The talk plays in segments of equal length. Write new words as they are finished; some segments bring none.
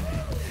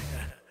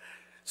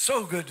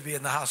So good to be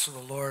in the house of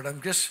the Lord.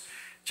 I'm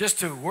just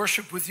to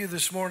worship with you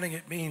this morning.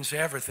 It means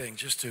everything.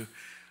 Just to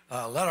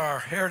let our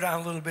hair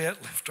down a little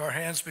bit, lift our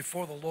hands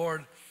before the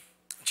Lord,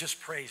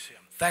 just praise Him,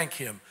 thank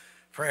Him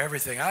for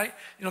everything.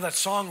 That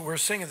song we're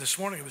singing this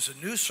morning, it was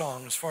a new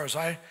song as far as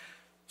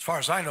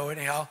I know,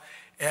 anyhow.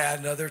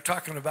 And they're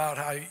talking about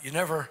how you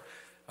never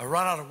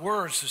run out of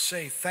words to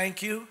say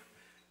thank you.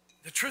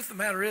 The truth of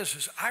the matter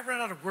is I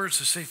run out of words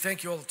to say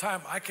thank you all the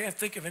time. I can't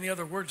think of any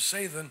other word to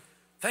say than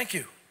thank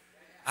you.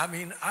 I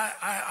mean,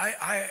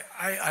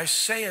 I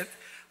say it.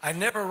 I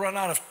never run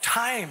out of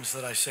times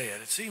that I say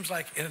it. It seems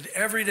like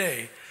every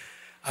day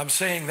I'm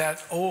saying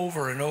that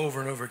over and over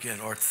and over again.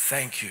 Lord,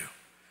 thank you.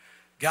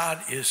 God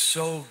is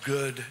so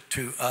good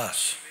to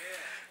us.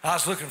 I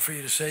was looking for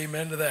you to say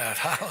amen to that.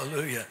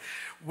 Hallelujah.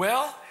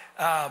 Well,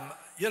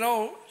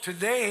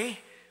 today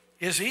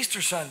is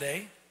Easter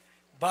Sunday,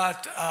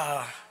 but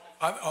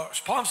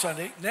it's Palm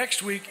Sunday.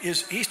 Next week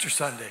is Easter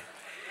Sunday.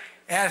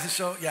 And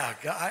so, yeah,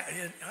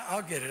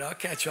 I'll get it. I'll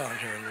catch on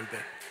here a little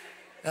bit.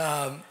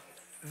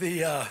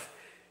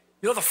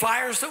 The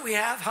flyers that we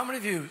have, how many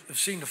of you have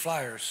seen the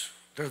flyers?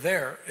 They're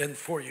there and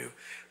for you.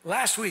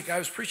 Last week, I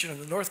was preaching on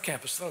the North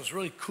Campus. That was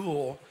really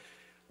cool.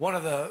 One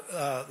of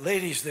the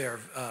ladies there,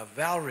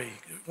 Valerie,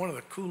 one of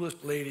the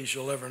coolest ladies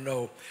you'll ever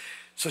know.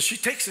 So she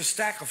takes a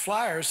stack of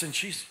flyers and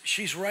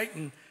she's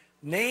writing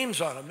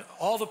names on them.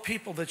 All the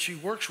people that she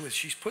works with,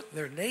 she's putting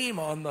their name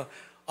on the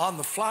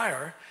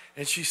flyer.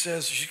 And she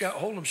says, she got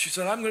hold of them. She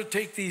said, I'm going to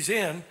take these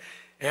in,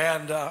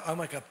 and I'm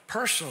like a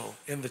personal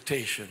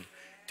invitation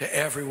to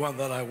everyone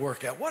that I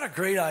work at. What a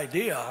great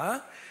idea,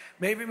 huh?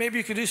 Maybe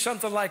you could do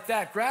something like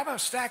that. Grab a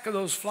stack of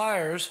those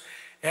flyers,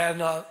 and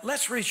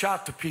let's reach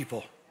out to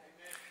people.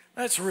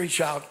 Let's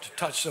reach out to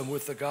touch them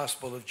with the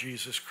gospel of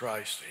Jesus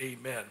Christ.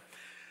 Amen.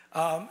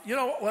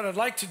 What I'd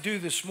like to do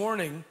this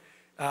morning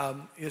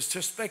is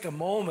just take a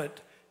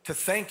moment to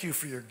thank you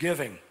for your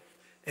giving.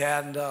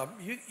 And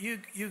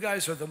you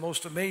guys are the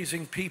most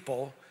amazing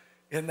people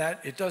in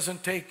that it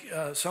doesn't take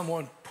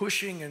someone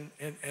pushing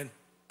and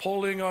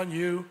pulling on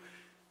you,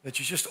 that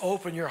you just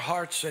open your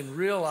hearts and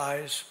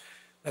realize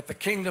that the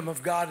kingdom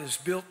of God is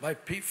built by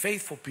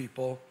faithful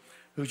people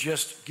who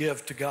just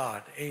give to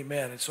God.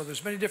 Amen. And so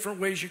there's many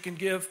different ways you can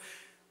give.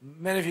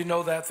 Many of you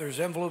know that. There's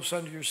envelopes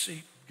under your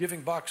seat,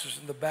 giving boxes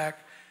in the back.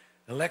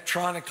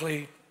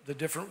 Electronically, the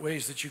different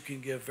ways that you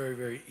can give, very,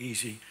 very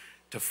easy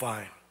to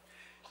find.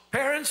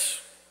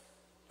 Parents,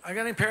 I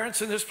got any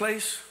parents in this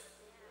place?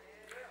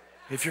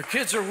 If your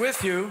kids are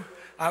with you,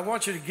 I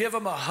want you to give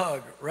them a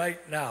hug right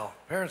now.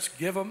 Parents,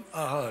 give them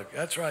a hug.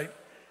 That's right.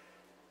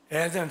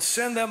 And then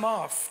send them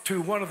off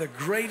to one of the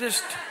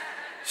greatest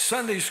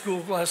Sunday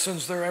school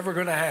lessons they're ever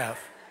going to have.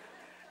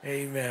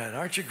 Amen.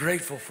 Aren't you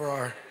grateful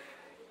for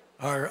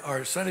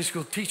our Sunday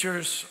school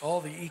teachers,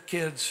 all the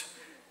e-kids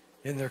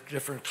in their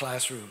different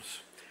classrooms?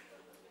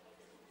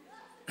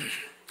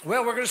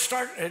 Well, we're going to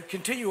start and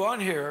continue on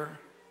here.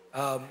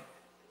 I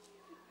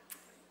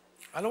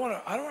don't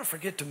want to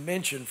forget to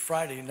mention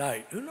Friday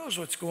night. Who knows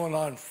what's going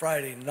on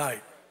Friday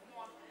night?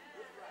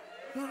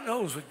 Who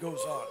knows what goes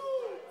on?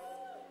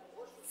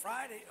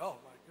 Friday, oh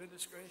my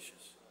goodness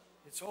gracious.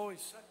 It's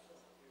always such a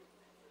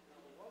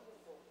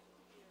wonderful.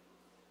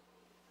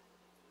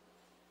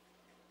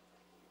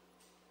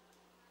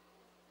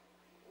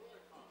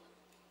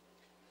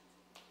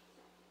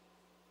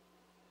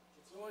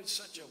 It's always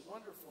such a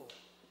wonderful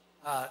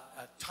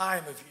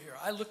time of year.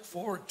 I look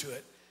forward to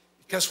it.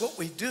 Because what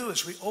we do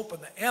is we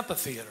open the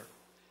amphitheater,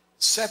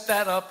 set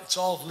that up, it's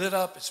all lit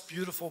up, it's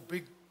beautiful,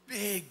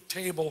 big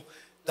table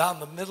down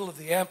the middle of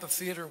the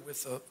amphitheater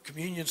with a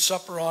communion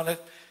supper on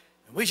it.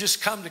 And we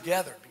just come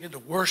together, begin to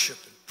worship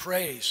and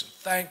praise and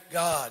thank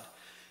God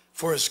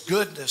for His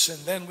goodness. And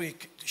then we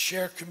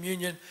share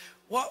communion.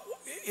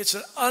 It's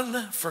an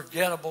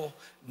unforgettable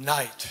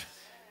night.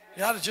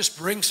 You ought to just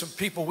bring some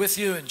people with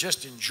you and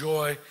just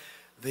enjoy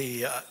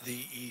the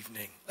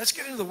evening. Let's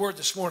get into the Word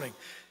this morning.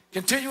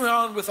 Continuing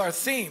on with our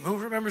theme. Who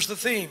remembers the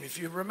theme? If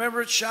you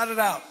remember it, shout it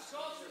out.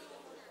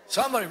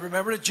 Somebody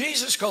remembered it.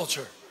 Jesus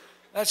culture.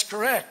 That's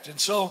correct. And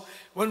so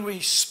when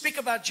we speak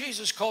about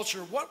Jesus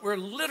culture, what we're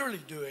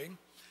literally doing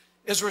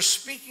is we're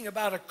speaking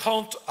about a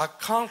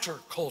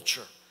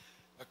counterculture.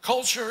 A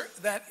culture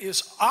that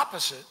is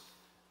opposite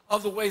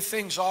of the way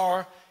things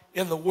are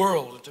in the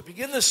world. And to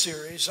begin this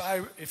series,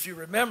 if you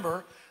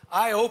remember,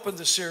 I opened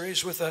the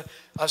series with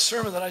a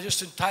sermon that I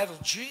just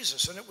entitled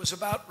Jesus, and it was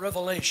about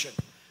revelation.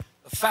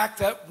 The fact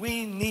that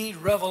we need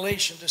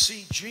revelation to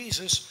see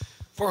Jesus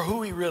for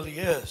who He really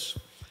is.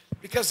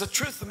 Because the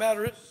truth of the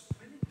matter is,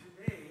 many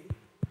today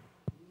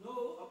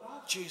know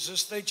about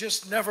Jesus, they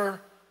just never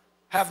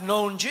have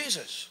known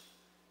Jesus.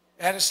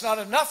 And it's not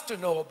enough to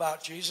know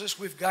about Jesus,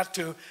 we've got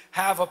to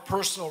have a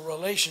personal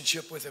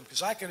relationship with Him.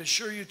 Because I can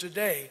assure you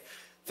today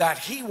that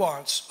He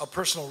wants a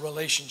personal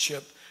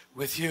relationship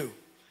with you.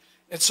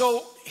 And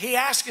so He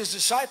asked His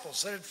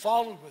disciples that had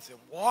followed with Him,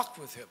 walked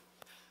with Him.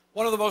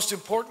 One of the most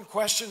important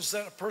questions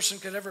that a person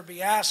could ever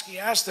be asked, He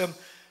asked them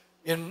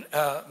in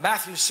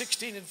Matthew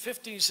 16 and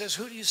 15, He says,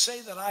 who do you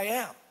say that I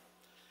am?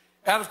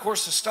 And of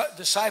course, the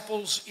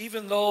disciples,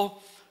 even though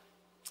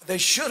they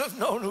should have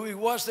known who he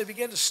was, they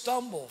began to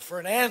stumble for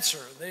an answer.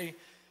 They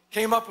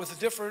came up with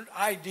different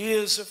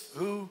ideas of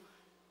who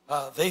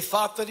they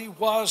thought that he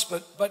was.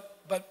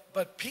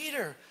 But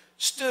Peter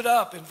stood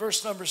up in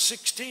verse number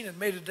 16 and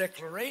made a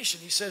declaration.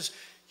 He says,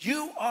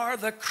 "You are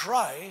the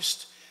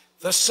Christ,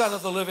 the Son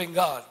of the living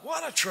God."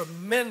 What a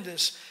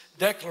tremendous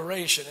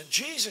declaration. And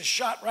Jesus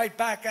shot right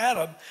back at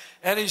him,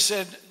 and he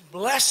said,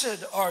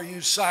 "Blessed are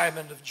you,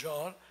 Simon of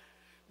John,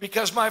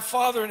 because my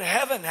Father in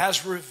heaven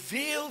has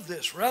revealed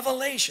this."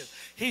 Revelation.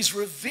 He's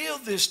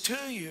revealed this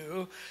to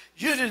you.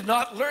 You did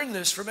not learn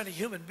this from any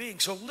human being.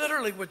 So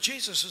literally what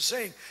Jesus is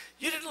saying,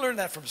 you didn't learn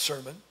that from a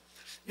sermon.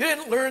 You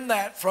didn't learn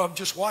that from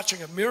just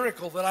watching a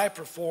miracle that I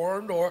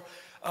performed or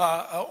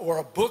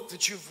a book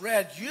that you've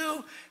read.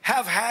 You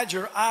have had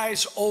your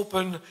eyes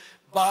opened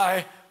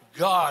by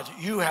God.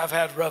 You have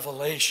had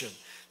revelation.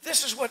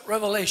 This is what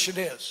revelation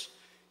is.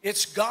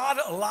 It's God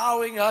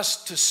allowing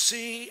us to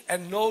see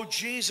and know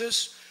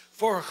Jesus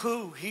for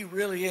who he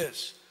really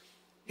is.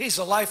 He's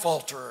a life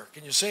alterer.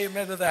 Can you say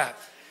amen to that?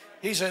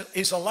 He's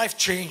a life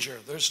changer.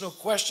 There's no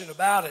question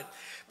about it.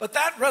 But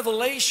that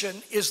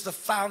revelation is the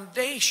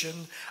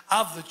foundation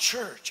of the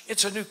church.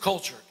 It's a new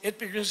culture. It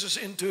brings us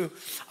into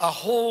a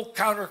whole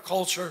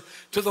counterculture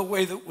to the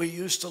way that we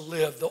used to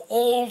live. The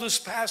old has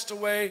passed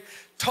away.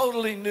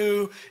 Totally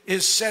new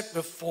is set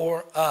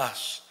before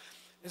us.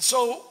 And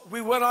so we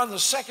went on the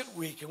second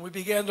week and we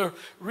began to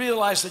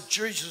realize that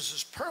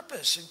Jesus'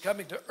 purpose in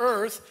coming to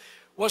earth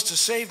was to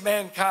save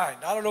mankind.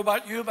 I don't know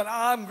about you, but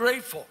I'm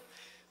grateful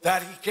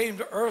that he came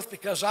to earth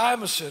because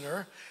I'm a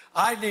sinner.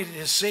 I needed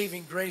his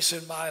saving grace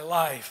in my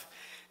life.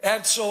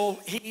 And so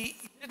he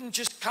didn't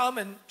just come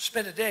and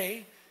spend a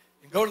day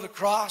and go to the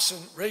cross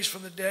and raise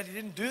from the dead. He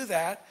didn't do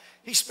that.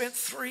 He spent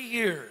 3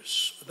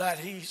 years that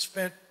he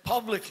spent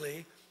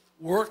publicly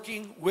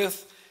working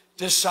with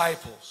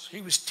disciples.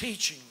 He was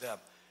teaching them.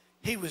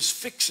 He was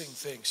fixing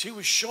things. He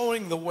was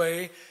showing the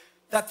way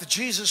that the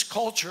Jesus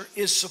culture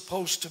is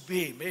supposed to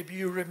be. Maybe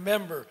you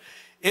remember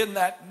in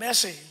that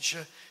message,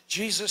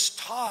 Jesus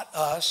taught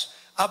us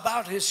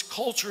about his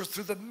culture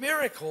through the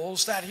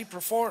miracles that he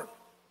performed.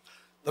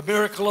 The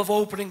miracle of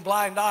opening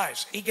blind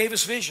eyes. He gave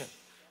us vision.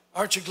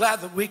 Aren't you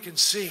glad that we can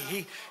see?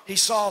 He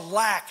saw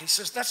lack. He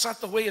says, that's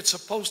not the way it's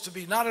supposed to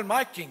be, not in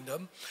my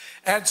kingdom.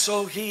 And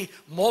so he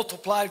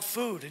multiplied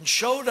food and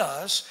showed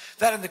us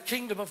that in the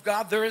kingdom of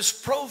God there is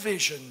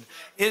provision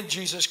in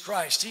Jesus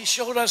Christ. He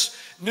showed us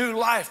new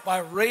life by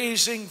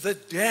raising the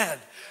dead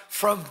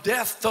from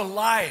death to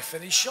life.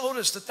 And he showed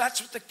us that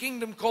that's what the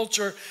kingdom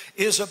culture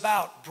is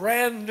about,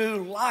 brand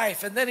new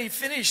life. And then he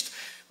finished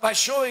by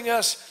showing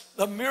us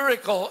the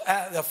miracle,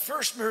 the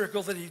first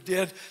miracle that he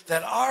did,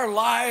 that our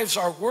lives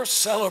are worth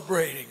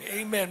celebrating.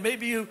 Amen.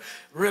 Maybe you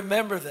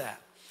remember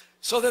that.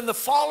 So then the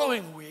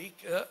following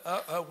week,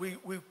 we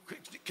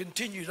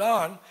continued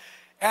on,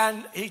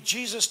 and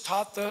Jesus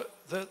taught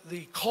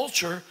the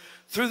culture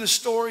through the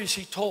stories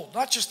he told.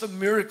 Not just the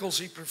miracles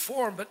he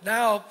performed, but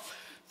now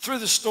through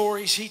the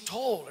stories he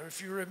told. And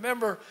if you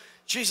remember,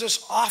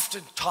 Jesus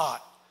often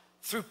taught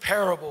through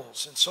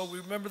parables. And so we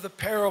remember the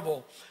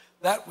parable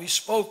that we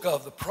spoke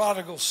of, the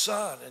prodigal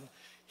son. And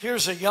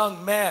here's a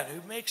young man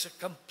who makes a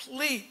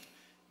complete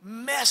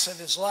mess of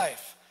his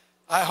life.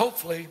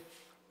 Hopefully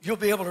you'll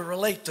be able to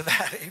relate to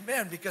that,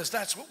 amen, because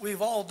that's what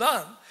we've all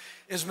done,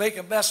 is make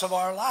a mess of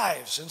our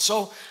lives. And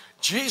so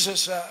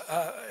Jesus,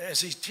 as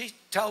he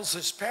tells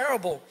this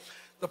parable,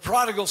 the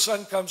prodigal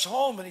son comes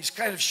home and he's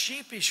kind of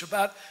sheepish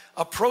about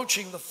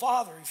approaching the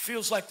father. He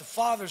feels like the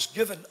father's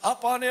given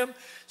up on him,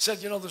 said,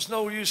 there's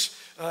no use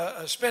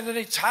spending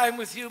any time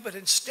with you. But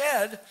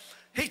instead,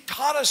 he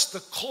taught us the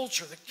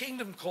culture, the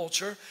kingdom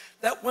culture,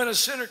 that when a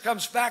sinner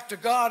comes back to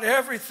God,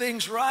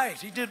 everything's right.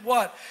 He did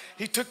what?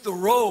 He took the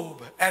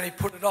robe and he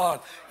put it on.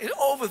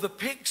 Over the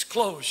pig's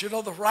clothes,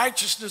 the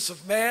righteousness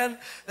of man,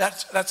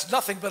 that's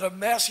nothing but a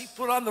mess. He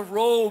put on the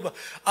robe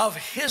of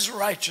his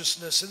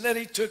righteousness, and then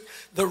he took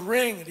the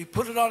ring and he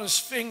put it on his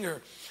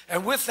finger.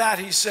 And with that,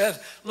 he said,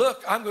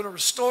 look, I'm going to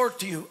restore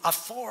to you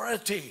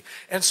authority.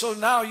 And so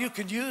now you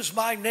can use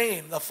my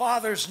name, the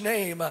Father's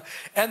name.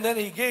 And then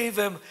he gave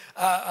him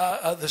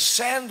the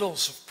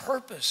sandals of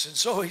purpose. And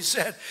so he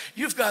said,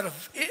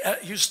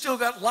 you still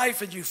got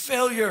life in you.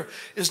 Failure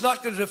is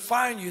not going to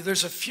define you.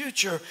 There's a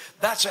future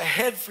that's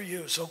ahead for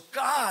you. So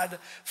God,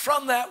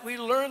 from that, we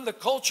learned the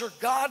culture.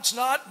 God's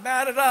not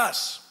mad at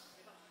us.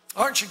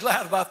 Aren't you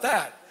glad about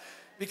that?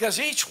 Because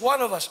each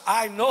one of us,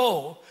 I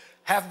know,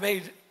 have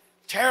made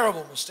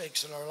terrible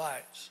mistakes in our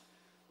lives.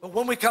 But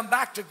when we come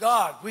back to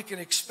God, we can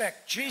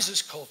expect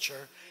Jesus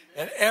culture,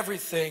 and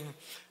everything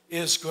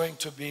is going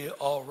to be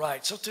all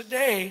right. So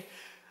today,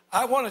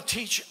 I want to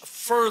teach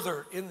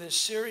further in this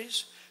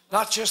series,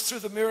 not just through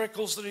the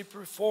miracles that he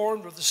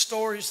performed or the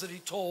stories that he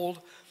told,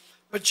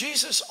 but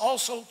Jesus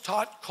also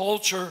taught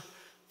culture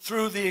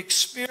through the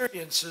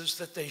experiences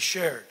that they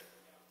shared.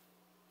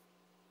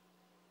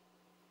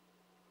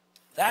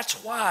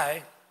 That's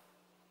why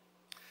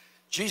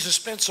Jesus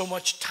spent so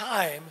much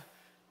time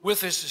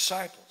with his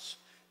disciples,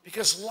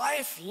 because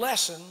life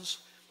lessons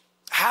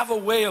have a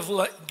way of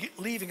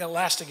leaving a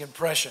lasting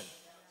impression.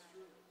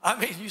 I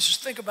mean, you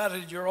just think about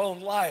it in your own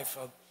life,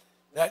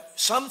 that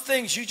some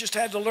things you just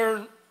had to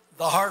learn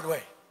the hard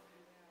way.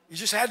 You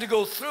just had to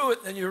go through it,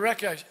 and then you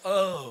recognize,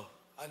 oh,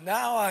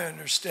 now I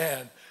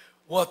understand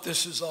what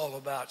this is all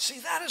about. See,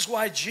 that is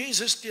why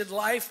Jesus did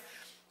life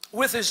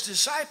with his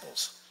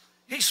disciples.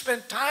 He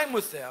spent time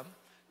with them,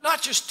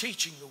 not just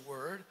teaching the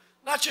word,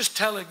 not just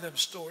telling them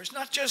stories,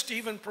 not just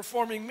even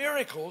performing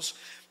miracles,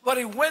 but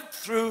he went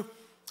through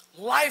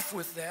life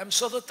with them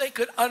so that they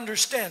could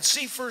understand,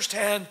 see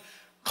firsthand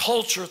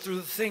culture through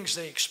the things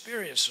they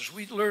experienced. As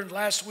we learned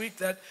last week,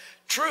 that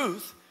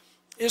truth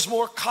is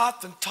more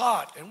caught than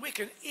taught. And we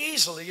can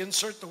easily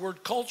insert the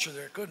word culture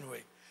there, couldn't we?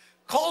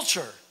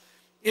 Culture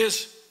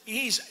is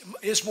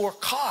more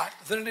caught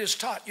than it is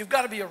taught. You've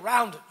got to be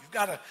around it. You've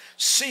got to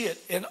see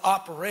it in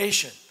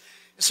operation.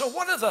 And so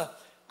one of the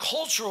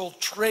cultural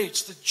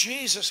traits that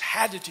Jesus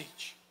had to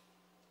teach,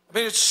 I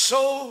mean, it's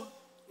so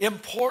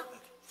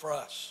important for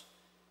us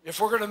if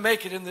we're going to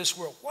make it in this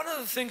world. One of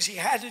the things he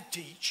had to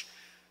teach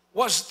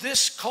was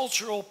this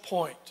cultural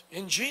point.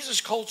 In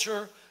Jesus'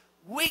 culture,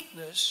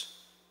 weakness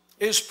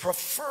is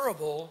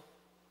preferable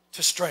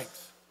to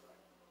strength.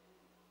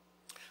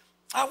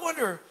 I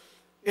wonder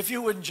if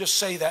you wouldn't just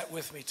say that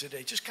with me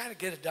today. Just kind of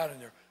get it down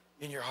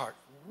in your heart.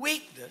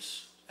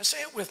 Weakness, and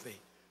say it with me,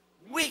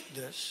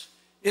 weakness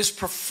is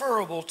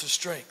preferable to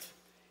strength.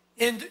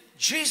 In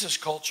Jesus'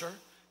 culture,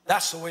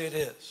 that's the way it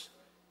is.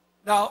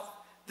 Now,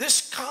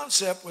 this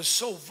concept was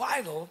so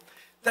vital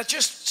that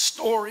just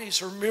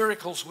stories or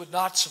miracles would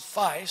not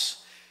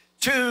suffice.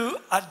 To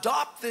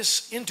adopt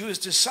this into his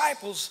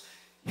disciples,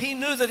 he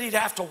knew that he'd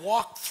have to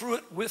walk through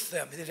it with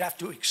them. He'd have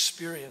to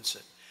experience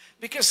it.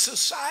 Because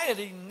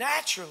society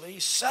naturally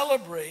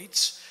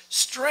celebrates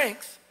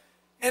strength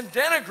and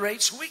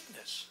denigrates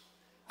weakness.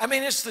 I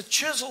mean, it's the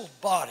chiseled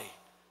body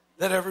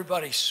that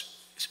everybody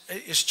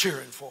is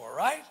cheering for,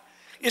 right?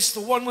 It's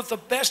the one with the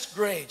best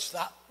grades,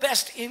 the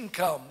best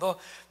income,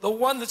 the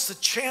one that's the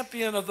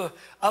champion of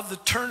the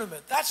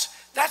tournament.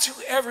 That's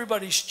who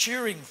everybody's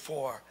cheering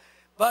for.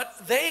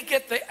 But they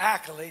get the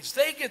accolades,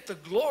 they get the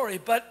glory,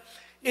 but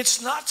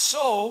it's not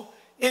so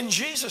in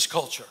Jesus'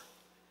 culture.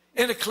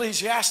 In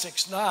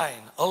Ecclesiastes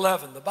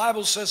 9:11, the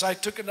Bible says, I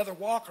took another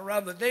walk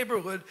around the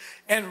neighborhood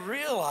and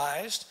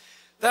realized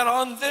that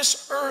on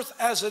this earth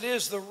as it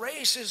is, the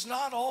race is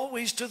not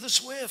always to the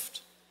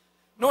swift,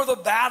 nor the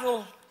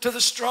battle to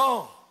the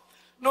strong,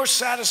 nor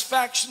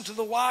satisfaction to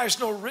the wise,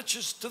 nor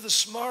riches to the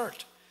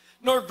smart,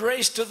 nor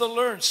grace to the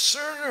learned.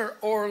 Sooner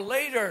or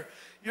later,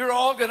 you're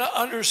all going to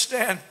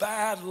understand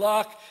bad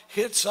luck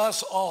hits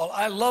us all.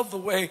 I love the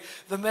way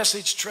the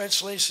Message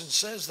translation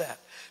says that,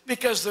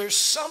 because there's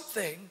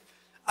something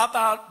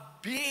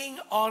about being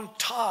on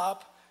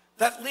top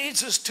that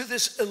leads us to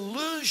this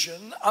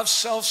illusion of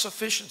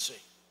self-sufficiency.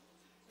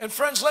 And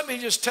friends, let me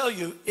just tell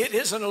you, it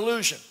is an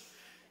illusion,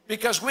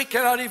 because we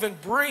cannot even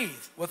breathe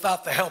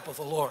without the help of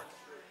the Lord.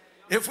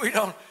 If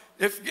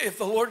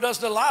the Lord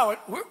doesn't allow it,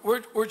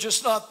 we're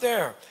just not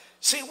there.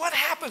 See, what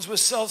happens with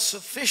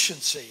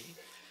self-sufficiency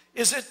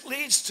is it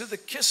leads to the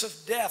kiss of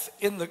death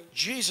in the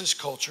Jesus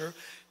culture,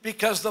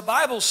 because the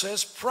Bible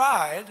says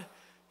pride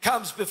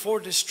comes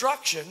before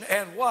destruction,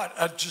 and what?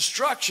 A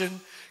destruction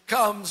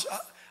comes,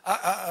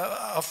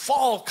 a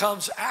fall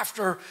comes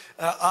after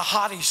a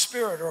haughty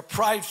spirit or a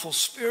prideful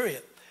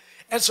spirit.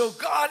 And so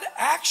God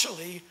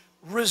actually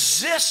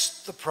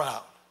resists the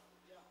proud.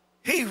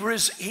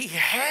 He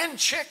hand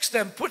checks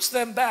them, puts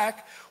them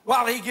back,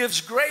 while he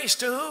gives grace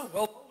to who?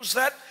 Well, those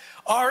that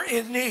are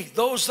in need,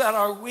 those that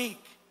are weak.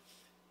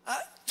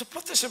 To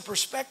put this in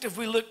perspective,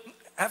 we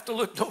have to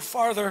look no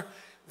farther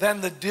than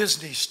the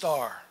Disney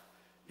star.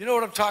 You know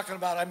what I'm talking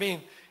about? I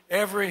mean,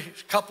 every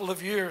couple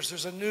of years,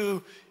 there's a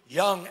new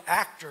young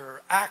actor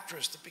or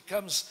actress that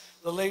becomes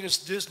the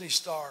latest Disney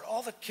star.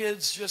 All the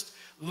kids just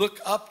look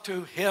up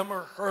to him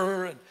or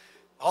her, and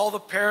all the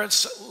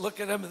parents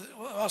look at him,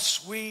 well,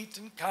 sweet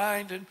and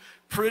kind and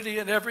pretty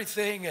and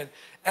everything.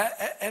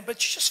 But you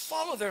just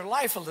follow their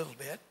life a little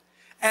bit,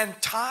 and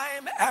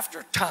time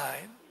after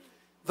time,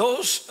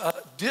 those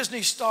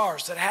Disney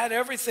stars that had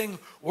everything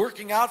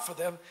working out for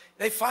them,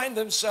 they find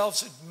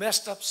themselves in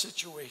messed up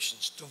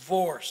situations,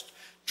 divorced,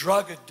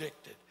 drug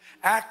addicted,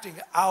 acting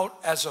out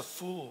as a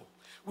fool.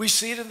 We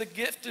see it in the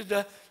gifted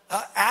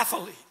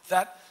athlete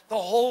that the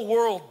whole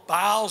world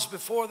bows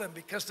before them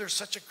because they're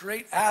such a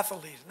great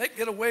athlete. And they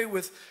get away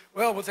with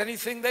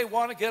anything they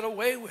want to get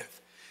away with.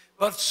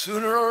 But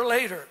sooner or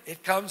later,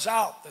 it comes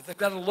out that they've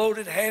got a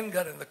loaded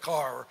handgun in the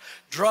car, or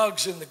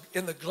drugs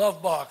in the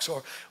glove box,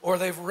 or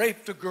they've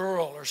raped a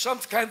girl, or some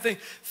kind of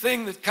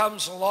thing that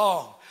comes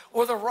along.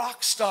 Or the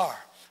rock star,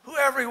 who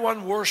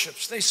everyone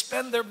worships. They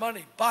spend their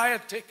money, buy a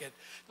ticket,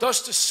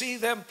 just to see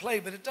them play.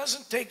 But it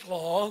doesn't take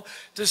long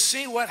to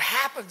see what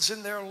happens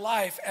in their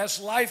life as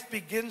life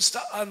begins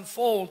to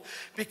unfold.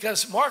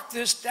 Because, mark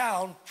this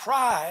down,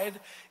 pride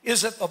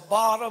is at the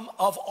bottom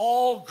of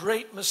all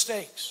great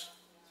mistakes.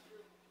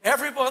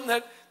 Everyone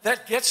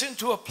that gets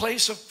into a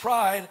place of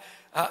pride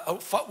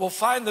will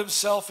find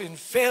themselves in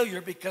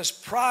failure because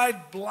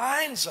pride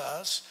blinds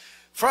us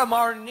from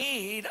our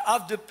need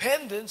of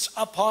dependence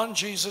upon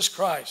Jesus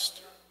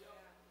Christ.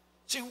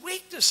 See,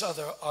 weakness,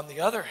 on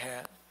the other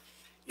hand,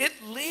 it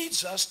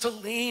leads us to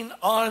lean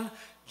on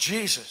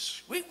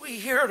Jesus. We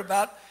hear it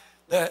about,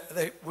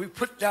 we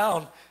put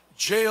down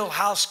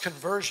jailhouse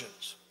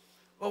conversions.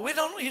 Well, we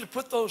don't need to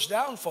put those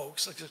down,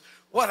 folks.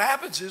 What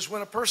happens is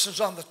when a person's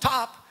on the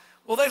top,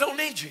 well, they don't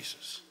need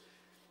Jesus.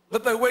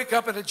 But they wake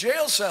up in a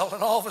jail cell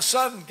and all of a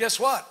sudden, guess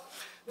what?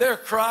 They're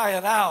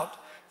crying out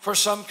for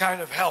some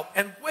kind of help.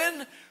 And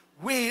when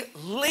we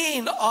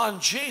lean on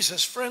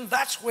Jesus, friend,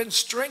 that's when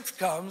strength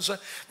comes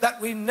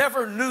that we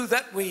never knew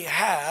that we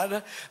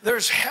had.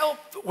 There's help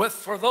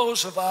for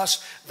those of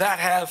us that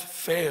have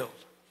failed.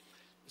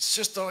 It's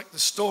just like the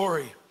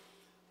story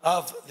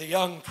of the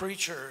young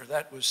preacher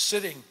that was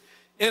sitting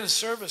in a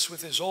service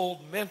with his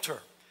old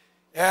mentor.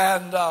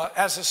 And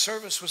as the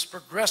service was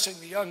progressing,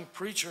 the young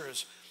preacher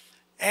is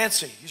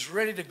antsy. He's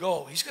ready to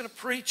go. He's going to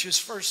preach his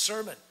first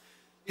sermon.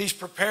 He's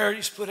prepared.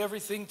 He's put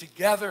everything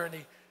together, and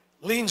he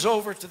leans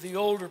over to the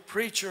older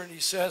preacher and he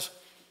says,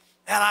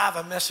 "And I have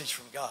a message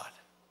from God.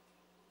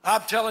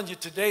 I'm telling you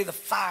today, the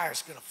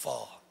fire's going to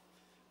fall.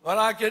 When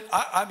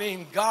I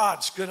mean,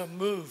 God's going to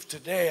move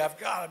today. I've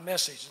got a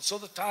message." And so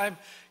the time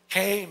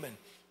came, and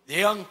the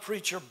young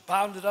preacher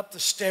bounded up the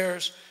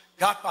stairs,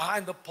 got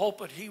behind the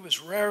pulpit. He was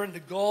raring to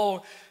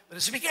go. But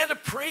as he began to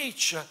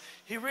preach,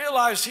 he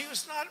realized he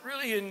was not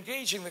really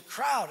engaging the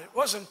crowd. It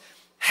wasn't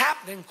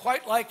happening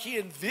quite like he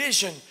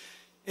envisioned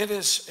in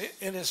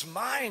his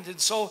mind.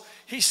 And so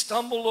he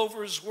stumbled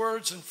over his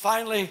words, and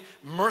finally,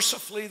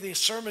 mercifully, the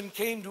sermon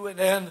came to an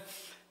end.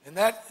 And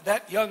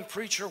that young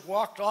preacher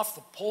walked off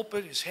the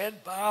pulpit, his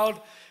head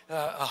bowed,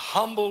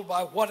 humbled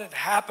by what had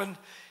happened,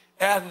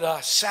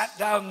 and sat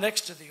down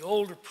next to the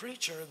older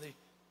preacher. And the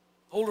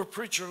older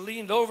preacher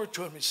leaned over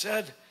to him. He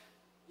said,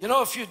 "You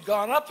know, if you'd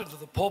gone up into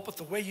the pulpit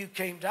the way you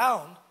came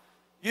down,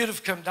 you'd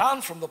have come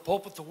down from the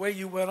pulpit the way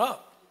you went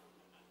up."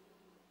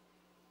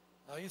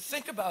 Now, you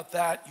think about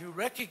that, you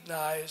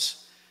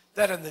recognize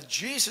that in the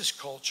Jesus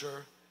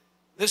culture,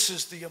 this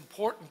is the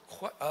important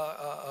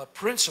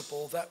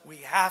principle that we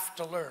have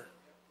to learn.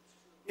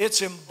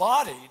 It's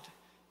embodied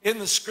in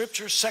the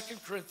scripture,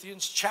 2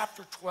 Corinthians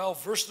chapter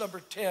 12, verse number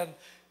 10.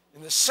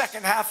 In the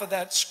second half of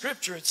that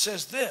scripture, it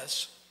says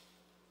this: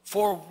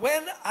 "For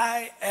when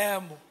I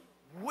am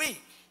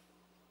weak,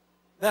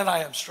 then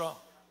I am strong."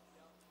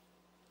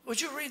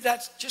 Would you read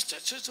that?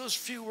 Just those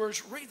few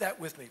words, read that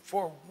with me.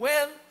 "For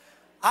when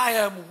I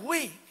am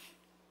weak,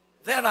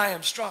 then I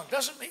am strong."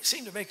 Doesn't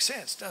seem to make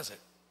sense, does it?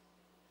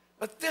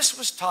 But this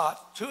was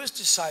taught to his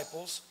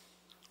disciples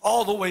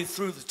all the way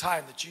through the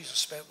time that Jesus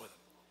spent with them.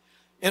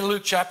 In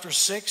Luke chapter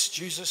 6,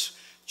 Jesus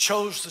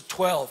chose the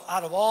 12.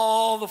 Out of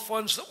all the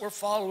ones that were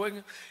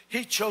following,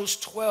 he chose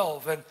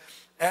 12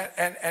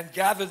 and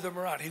gathered them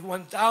around. He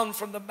went down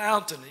from the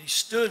mountain, and he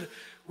stood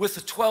with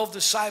the 12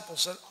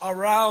 disciples, and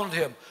around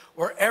him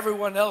were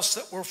everyone else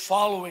that were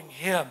following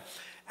him.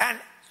 And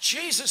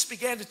Jesus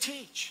began to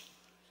teach.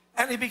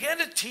 And he began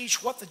to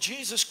teach what the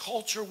Jesus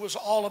culture was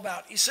all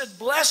about. He said,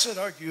 "Blessed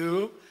are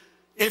you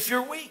if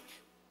you're weak.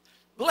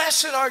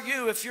 Blessed are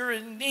you if you're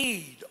in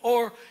need,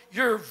 or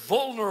you're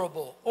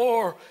vulnerable,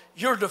 or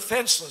you're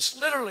defenseless."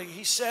 Literally,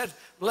 he said,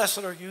 "Blessed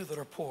are you that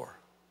are poor."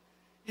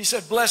 He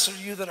said, "Blessed are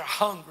you that are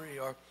hungry,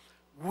 or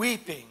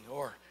weeping,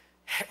 or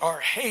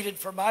hated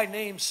for my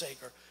name's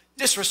sake, or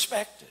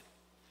disrespected."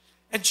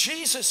 And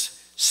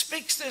Jesus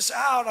speaks this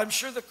out. I'm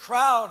sure the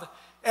crowd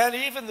and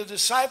even the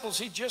disciples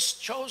he'd just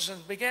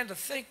chosen began to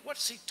think,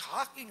 what's he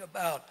talking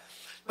about?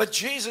 But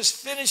Jesus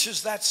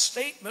finishes that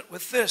statement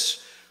with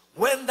this: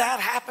 when that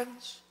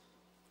happens,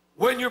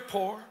 when you're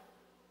poor,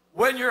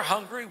 when you're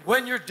hungry,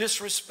 when you're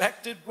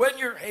disrespected, when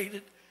you're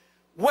hated,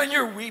 when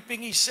you're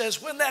weeping, he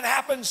says, when that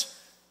happens,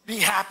 be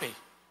happy.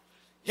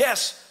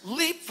 Yes,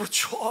 leap for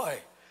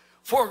joy,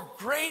 for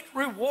great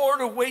reward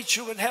awaits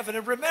you in heaven.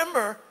 And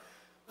remember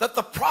that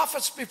the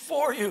prophets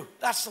before you,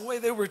 that's the way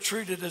they were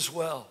treated as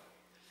well.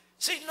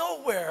 See,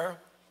 nowhere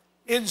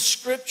in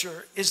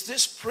Scripture is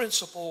this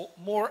principle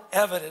more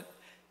evident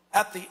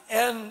at the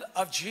end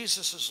of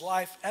Jesus'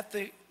 life, at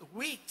the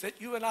week that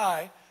you and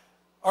I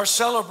are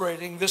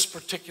celebrating this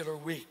particular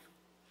week.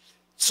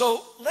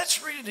 So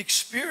let's read an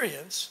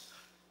experience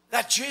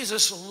that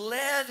Jesus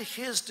led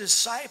his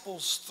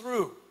disciples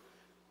through.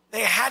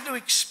 They had to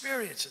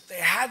experience it. They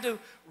had to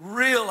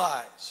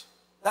realize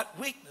that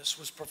weakness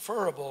was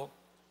preferable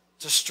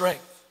to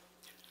strength.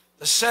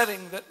 The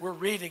setting that we're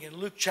reading in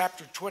Luke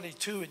chapter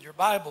 22 in your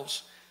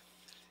Bibles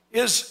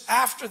is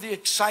after the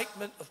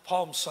excitement of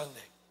Palm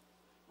Sunday.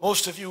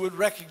 Most of you would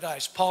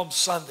recognize Palm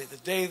Sunday, the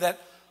day that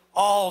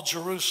all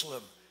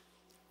Jerusalem,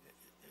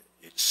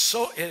 it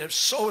is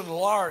so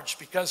enlarged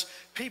because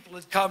people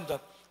had come to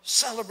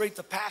celebrate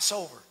the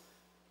Passover.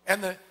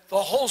 And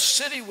the whole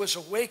city was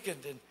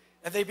awakened,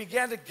 and they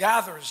began to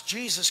gather as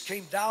Jesus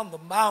came down the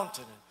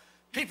mountain.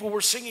 People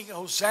were singing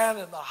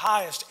Hosanna in the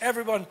highest.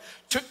 Everyone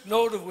took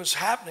note of what was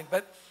happening.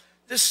 But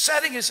this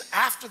setting is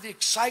after the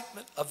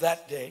excitement of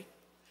that day.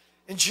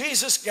 And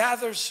Jesus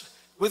gathers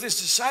with his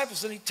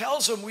disciples and he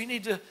tells them we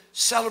need to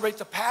celebrate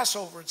the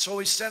Passover. And so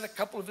he sent a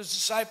couple of his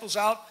disciples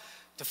out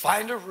to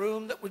find a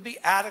room that would be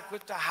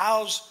adequate to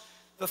house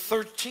the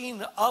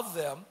 13 of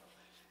them.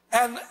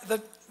 And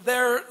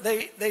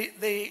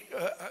they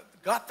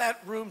got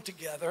that room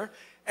together,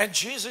 and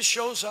Jesus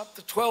shows up,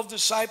 the 12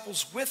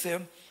 disciples with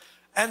him,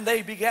 and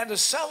they began to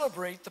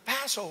celebrate the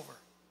Passover.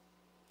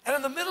 And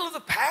in the middle of the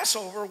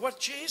Passover,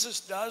 what Jesus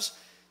does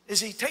is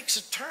he takes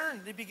a turn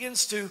and he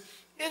begins to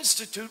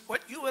institute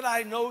what you and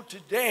I know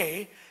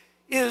today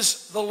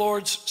is the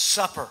Lord's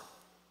Supper.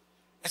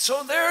 And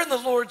so there in the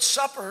Lord's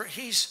Supper,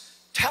 he's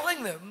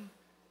telling them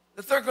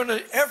that they're going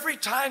to, every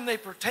time they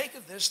partake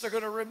of this, they're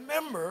going to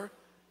remember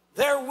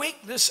their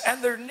weakness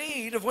and their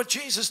need of what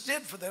Jesus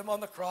did for them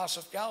on the cross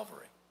of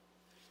Calvary.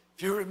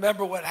 If you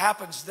remember what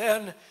happens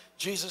then,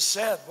 Jesus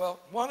said, well,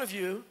 one of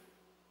you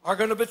are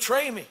going to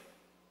betray me.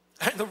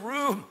 And the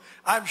room,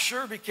 I'm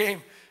sure,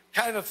 became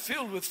kind of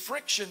filled with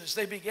friction as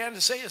they began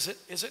to say, is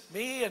it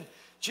me? And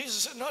Jesus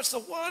said, no, it's the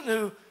one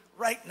who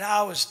right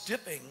now is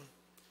dipping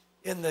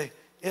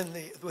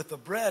with the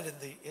bread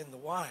in the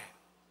wine.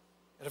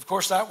 And of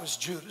course, that was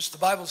Judas. The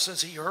Bible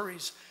says he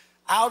hurries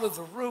out of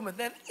the room, and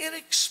then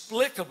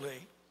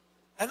inexplicably,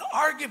 an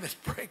argument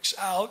breaks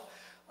out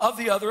of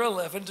the other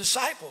 11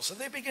 disciples. And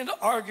they begin to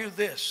argue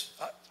this,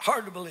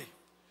 hard to believe.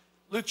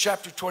 Luke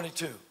chapter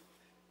 22.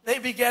 They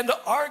began to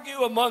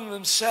argue among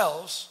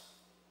themselves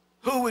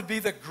who would be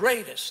the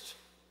greatest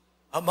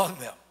among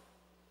them.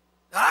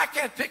 Now, I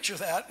can't picture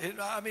that.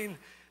 I mean,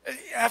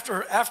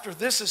 after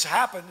this has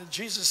happened, and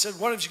Jesus said,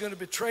 one of you is going to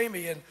betray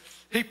me, and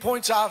he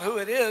points out who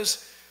it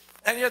is,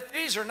 and yet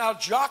these are now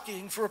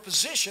jockeying for a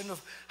position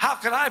of how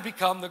can I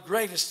become the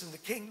greatest in the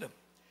kingdom?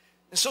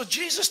 And so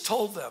Jesus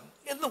told them,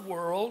 in the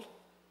world,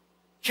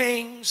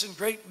 kings and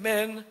great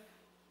men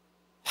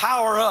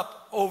power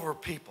up over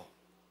people.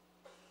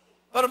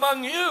 But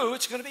among you,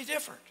 it's going to be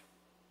different.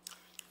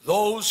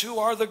 Those who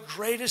are the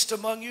greatest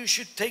among you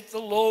should take the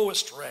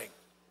lowest rank.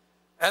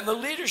 And the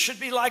leader should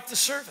be like the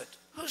servant.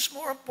 Who's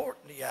more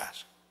important, he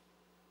asked?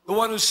 The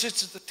one who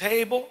sits at the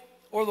table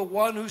or the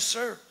one who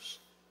serves?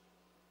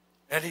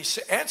 And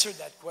he answered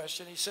that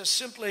question. He says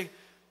simply,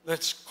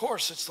 of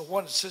course, it's the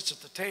one that sits at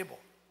the table.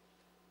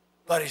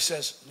 But he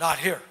says, not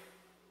here.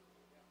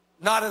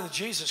 Not in the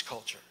Jesus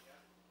culture.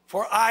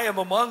 For I am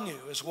among you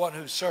as one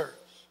who serves.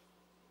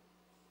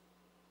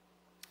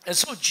 And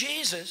so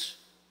Jesus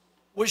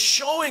was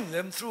showing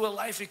them through a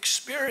life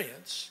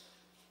experience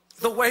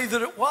the way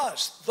that it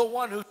was. The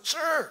one who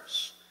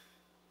serves.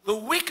 The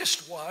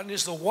weakest one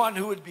is the one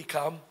who would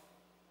become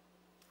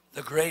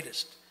the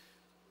greatest.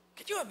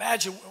 Can you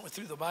imagine what went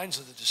through the minds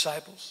of the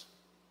disciples?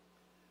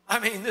 I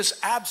mean, this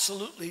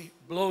absolutely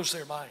blows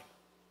their mind.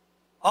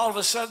 All of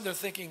a sudden they're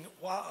thinking,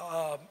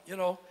 wow,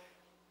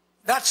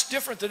 that's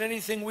different than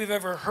anything we've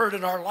ever heard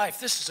in our life.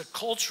 This is a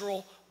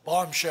cultural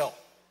bombshell.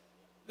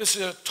 This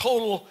is a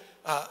total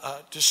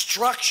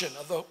destruction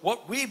of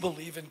what we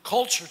believe in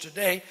culture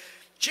today.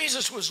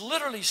 Jesus was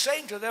literally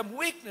saying to them,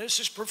 weakness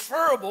is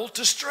preferable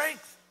to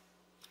strength.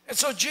 And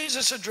so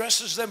Jesus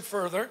addresses them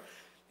further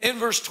in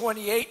verse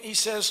 28. He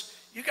says,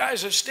 you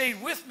guys have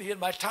stayed with me in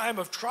my time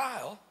of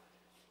trial.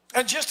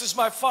 And just as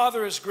my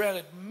Father has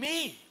granted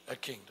me a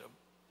kingdom,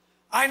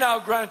 I now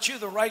grant you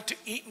the right to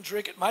eat and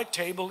drink at my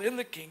table in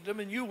the kingdom,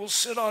 and you will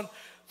sit on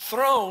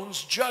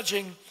thrones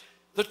judging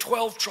the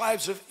 12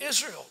 tribes of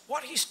Israel.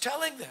 What he's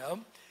telling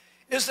them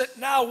is that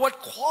now what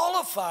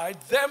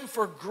qualified them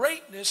for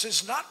greatness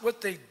is not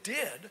what they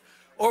did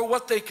or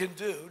what they can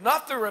do,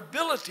 not their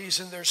abilities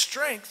and their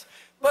strength,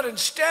 but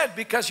instead,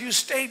 because you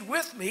stayed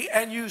with me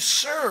and you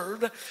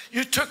served,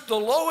 you took the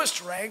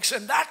lowest ranks,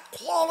 and that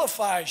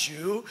qualifies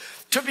you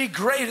to be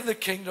great in the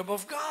kingdom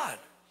of God.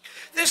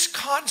 This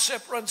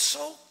concept runs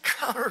so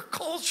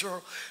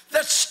countercultural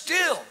that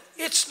still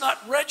it's not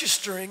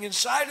registering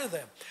inside of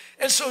them.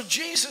 And so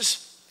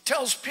Jesus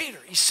tells Peter,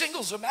 he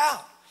singles him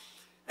out,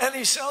 and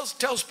he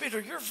tells Peter,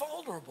 you're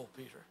vulnerable,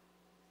 Peter.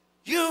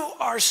 You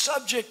are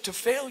subject to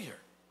failure.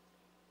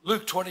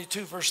 Luke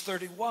 22, verse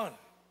 31.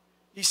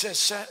 He says,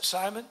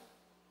 Simon,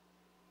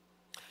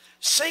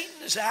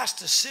 Satan is asked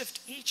to sift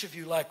each of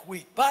you like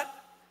wheat, but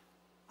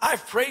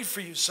I've prayed for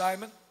you,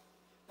 Simon,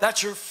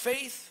 that your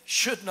faith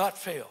should not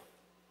fail.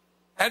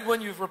 And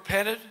when you've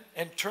repented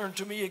and turned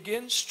to me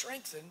again,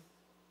 strengthen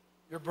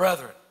your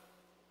brethren.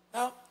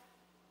 Now,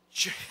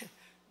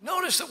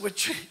 notice that what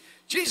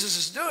Jesus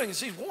is doing is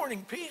he's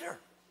warning Peter.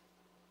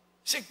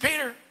 He's saying,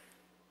 Peter,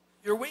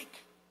 you're weak.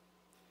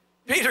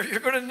 Peter, you're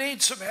going to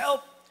need some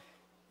help.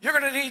 You're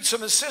going to need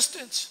some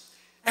assistance.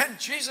 And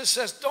Jesus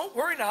says, don't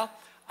worry now.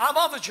 I'm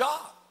on the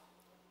job.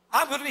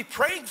 I'm going to be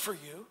praying for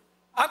you.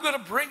 I'm going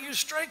to bring you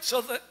strength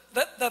so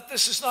that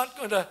this is not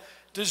going to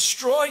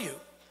destroy you.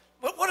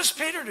 But what does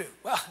Peter do?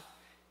 Well,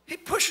 he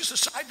pushes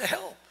aside the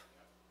help.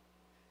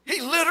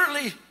 He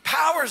literally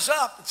powers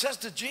up and says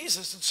to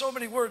Jesus in so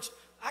many words,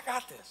 I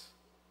got this.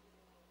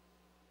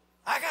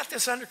 I got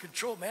this under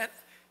control, man.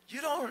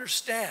 You don't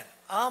understand.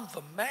 I'm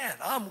the man.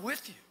 I'm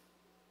with you.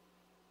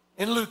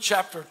 In Luke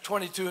chapter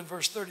 22 and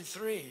verse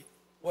 33,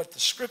 what the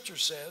scripture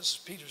says.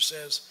 Peter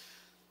says,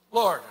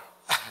 Lord,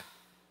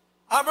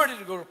 I'm ready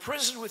to go to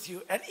prison with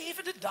you and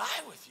even to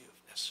die with you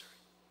if necessary.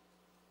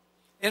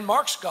 In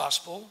Mark's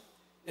gospel,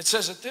 it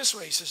says it this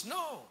way. He says,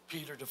 no,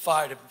 Peter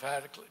declared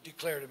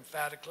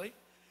emphatically,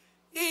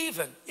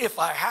 even if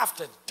I have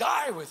to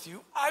die with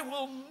you, I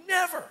will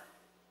never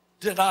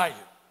deny you.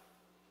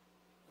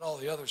 And all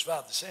the others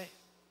vowed the same.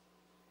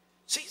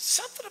 See,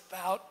 something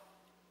about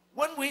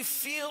when we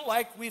feel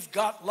like we've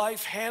got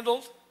life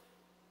handled,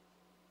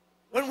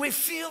 when we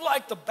feel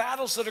like the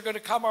battles that are going to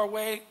come our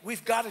way,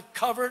 we've got it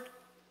covered,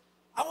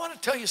 I want to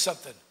tell you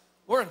something.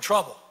 We're in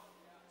trouble.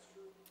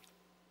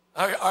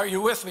 Are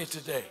you with me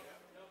today?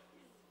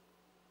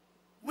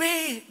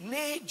 We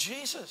need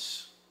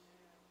Jesus.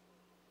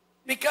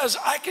 Because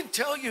I can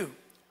tell you,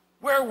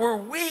 where we're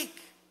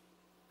weak,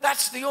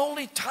 that's the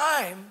only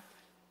time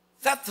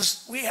that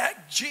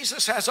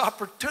Jesus has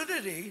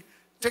opportunity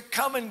to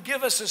come and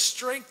give us a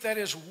strength that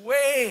is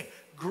way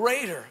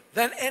greater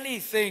than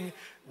anything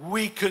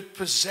we could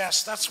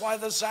possess. That's why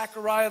the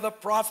Zechariah the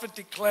prophet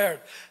declared,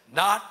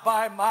 not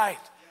by might,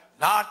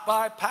 not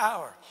by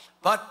power,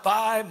 but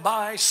by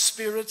my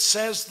Spirit,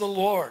 says the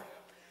Lord.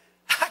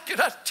 I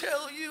cannot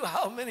tell you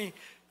how many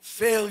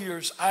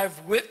failures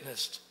I've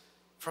witnessed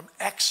from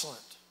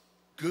excellent,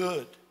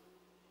 good,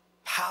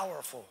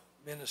 powerful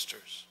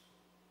ministers.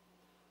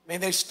 I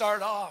mean, they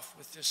start off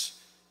with this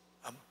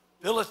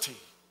ability,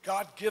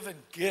 God-given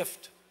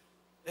gift.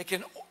 They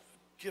can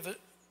give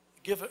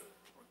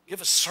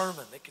a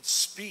sermon. They can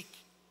speak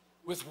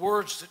with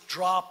words that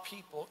draw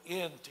people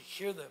in to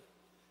hear them.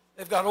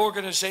 They've got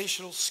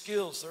organizational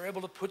skills. They're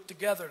able to put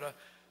together,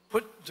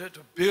 to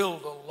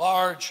build a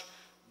large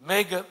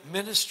mega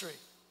ministry.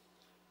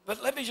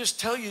 But let me just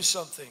tell you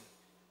something.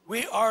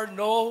 We are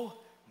no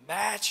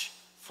match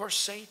for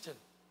Satan.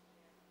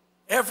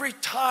 Every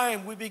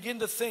time we begin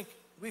to think,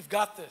 we've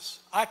got this,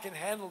 I can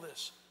handle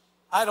this,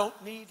 I don't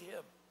need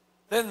him,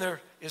 then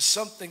there is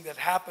something that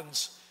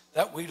happens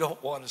that we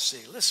don't want to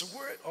see. Listen,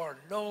 we are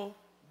no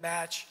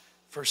match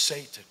for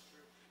Satan.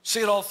 See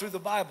it all through the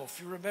Bible.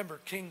 If you remember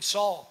King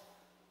Saul,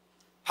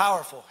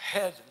 powerful,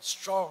 head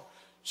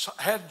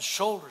and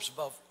shoulders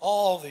above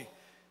all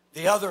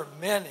the other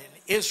men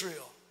in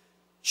Israel,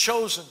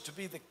 chosen to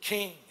be the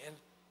king, and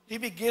he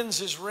begins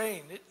his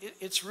reign.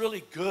 It's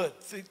really good.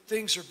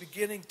 Things are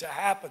beginning to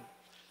happen.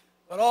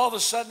 But all of a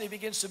sudden, he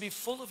begins to be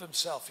full of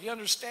himself. He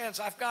understands,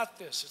 I've got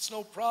this. It's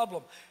no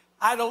problem.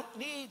 I don't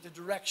need the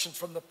direction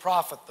from the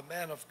prophet, the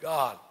man of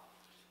God.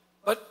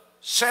 But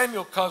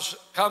Samuel comes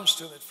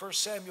to him at 1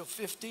 Samuel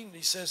 15, and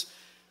he says,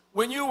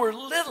 when you were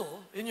little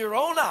in your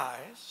own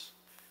eyes,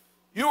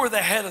 you were the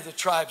head of the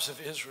tribes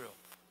of Israel,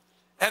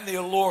 and the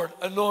Lord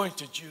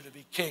anointed you to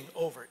be king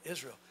over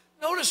Israel.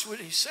 Notice what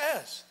he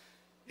says.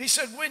 He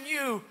said, when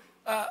you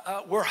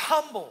were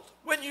humbled,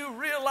 when you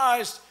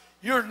realized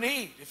your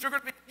need, if you're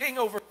going to be king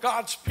over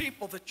God's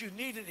people, that you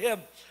needed him,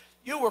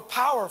 you were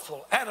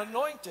powerful and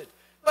anointed.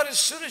 But as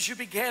soon as you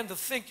began to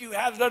think you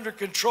had it under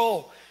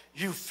control,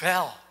 you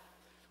fell.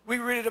 We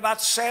read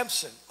about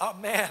Samson, a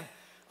man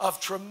of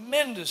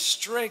tremendous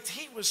strength.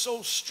 He was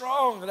so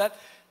strong that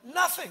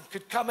nothing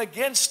could come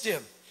against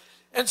him.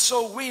 And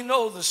so we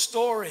know the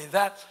story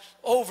that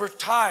over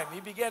time he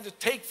began to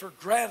take for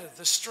granted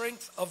the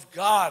strength of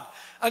God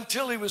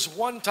until he was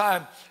one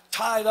time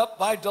tied up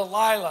by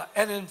Delilah.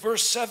 And in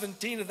verse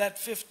 17 of that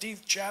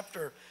 15th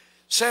chapter,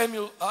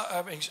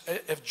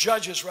 of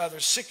Judges,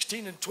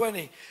 16 and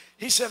 20,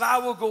 he said, I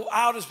will go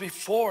out as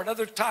before. And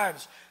other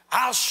times,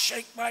 I'll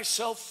shake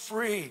myself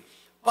free.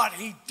 But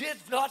he did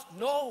not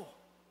know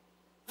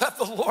that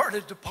the Lord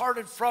had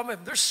departed from him.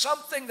 There's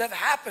something that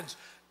happens.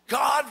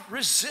 God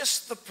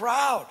resists the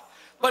proud,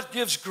 but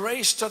gives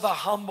grace to the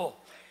humble.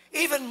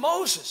 Even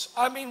Moses,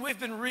 we've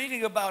been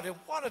reading about him.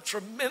 What a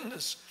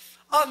tremendous,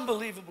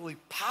 unbelievably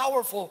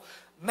powerful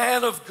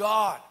man of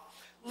God,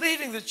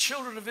 leading the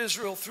children of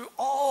Israel through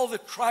all the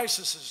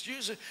crises,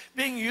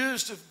 being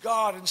used of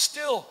God, and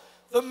still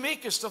the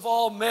meekest of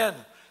all men.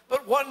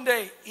 But one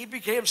day he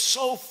became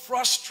so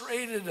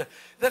frustrated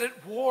that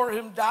it wore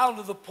him down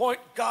to the point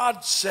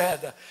God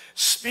said,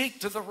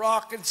 speak to the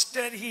rock.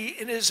 Instead, he,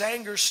 in his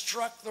anger,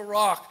 struck the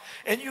rock.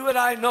 And you and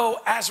I know,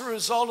 as a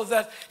result of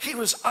that, he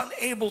was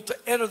unable to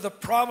enter the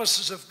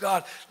promises of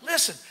God.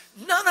 Listen,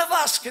 none of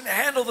us can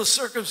handle the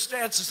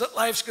circumstances that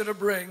life's going to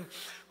bring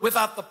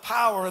without the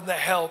power and the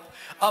help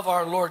of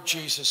our Lord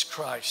Jesus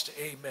Christ.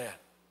 Amen.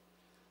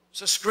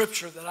 It's a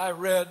scripture that I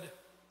read.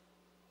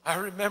 I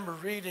remember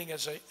reading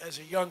as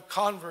a young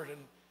convert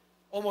and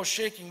almost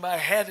shaking my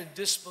head in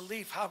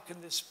disbelief. How can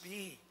this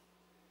be?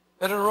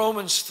 That in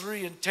Romans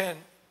 3 and 10,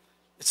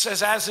 it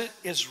says, as it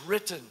is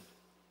written,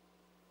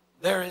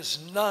 there is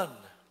none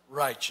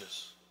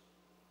righteous,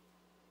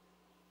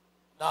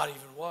 not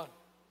even one.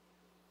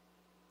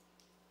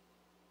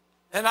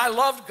 And I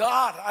loved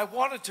God. I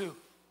wanted to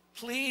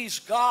please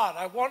God.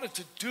 I wanted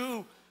to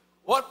do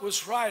what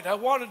was right. I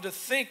wanted to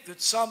think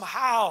that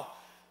somehow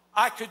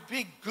I could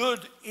be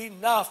good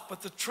enough.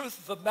 But the truth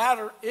of the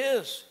matter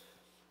is,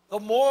 the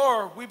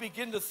more we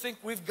begin to think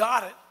we've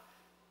got it,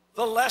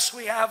 the less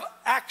we have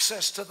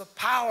access to the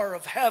power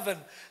of heaven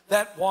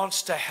that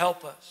wants to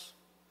help us.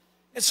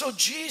 And so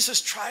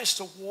Jesus tries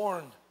to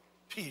warn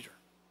Peter.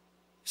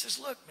 He says,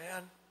 look,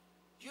 man,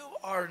 you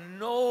are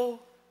no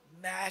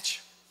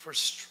match for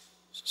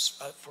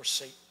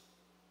Satan.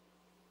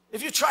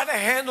 If you try to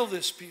handle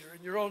this, Peter,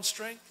 in your own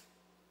strength,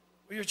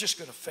 well, you're just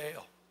going to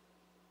fail.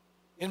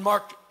 In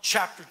Mark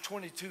chapter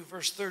 22,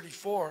 verse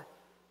 34,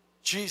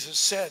 Jesus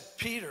said,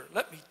 Peter,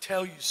 let me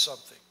tell you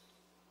something.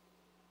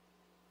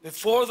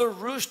 Before the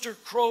rooster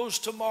crows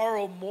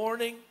tomorrow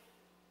morning,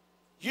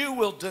 you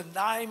will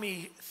deny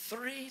me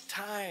 3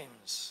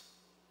 times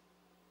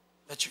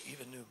that you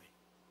even knew me.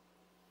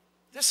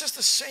 This is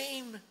the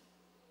same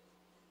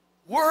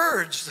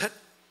words that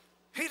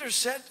Peter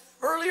said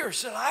earlier,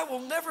 said, I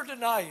will never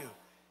deny you.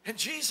 And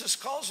Jesus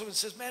calls him and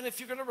says, man, if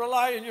you're going to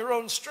rely on your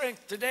own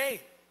strength today,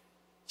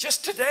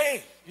 just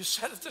today, you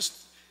said it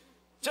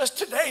just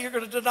today, you're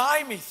going to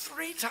deny me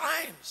 3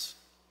 times.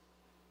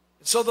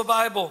 And so the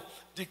Bible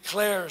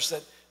declares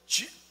that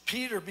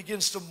Peter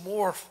begins to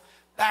morph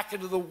back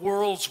into the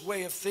world's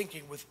way of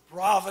thinking with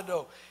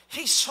bravado.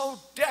 He so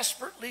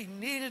desperately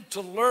needed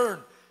to learn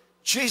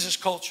Jesus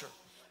culture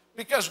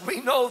because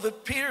we know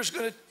that Peter's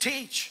going to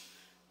teach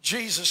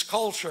Jesus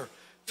culture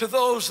to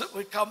those that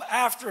would come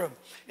after him.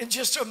 In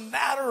just a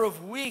matter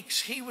of weeks,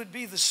 he would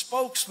be the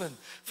spokesman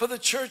for the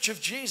church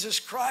of Jesus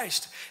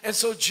Christ. And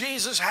so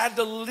Jesus had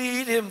to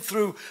lead him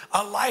through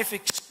a life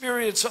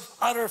experience of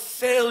utter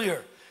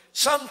failure.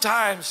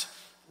 Sometimes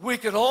we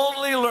can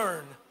only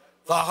learn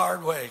the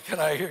hard way. Can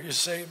I hear you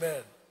say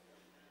amen?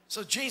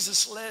 So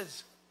Jesus led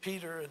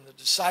Peter and the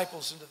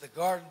disciples into the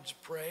garden to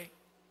pray.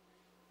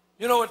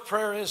 You know what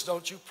prayer is,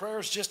 don't you? Prayer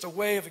is just a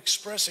way of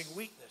expressing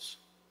weakness,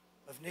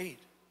 of need.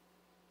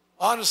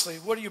 Honestly,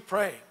 what do you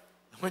pray?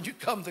 When you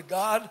come to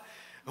God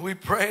and we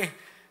pray,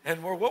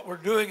 and what we're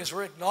doing is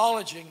we're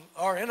acknowledging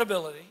our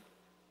inability,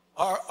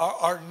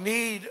 our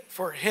need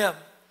for Him.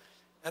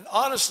 And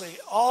honestly,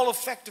 all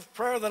effective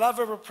prayer that I've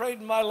ever prayed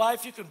in my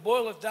life, you can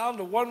boil it down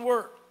to one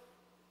word: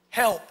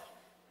 help.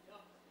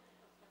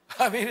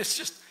 I mean, it's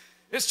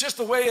just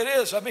the way it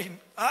is. I mean,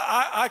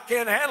 I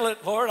can't handle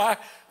it, Lord. I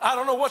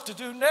don't know what to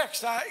do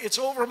next. It's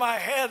over my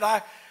head.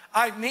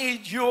 I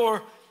need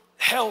your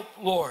help,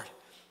 Lord.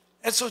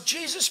 And so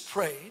Jesus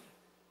prayed,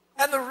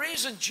 and the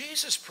reason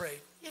Jesus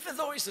prayed, even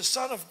though he's the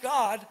Son of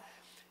God,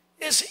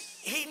 is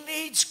he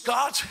needs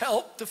God's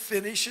help to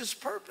finish his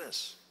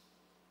purpose.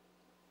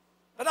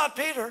 But not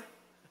Peter.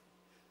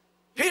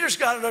 Peter's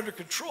got it under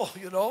control,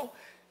 you know.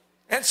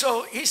 And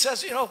so he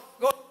says, you know,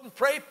 go and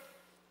pray,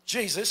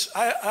 Jesus.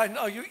 I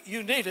know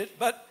you need it,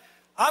 but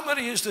I'm going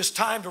to use this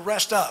time to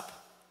rest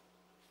up.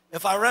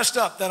 If I rest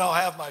up, then I'll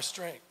have my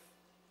strength.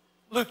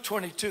 Luke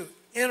 22,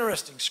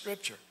 interesting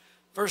scripture.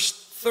 Verse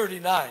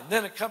 39,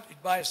 then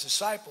accompanied by his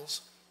disciples,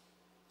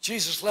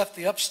 Jesus left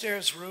the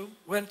upstairs room,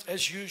 went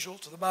as usual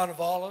to the Mount of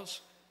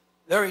Olives.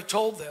 There he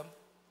told them,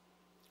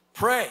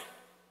 pray.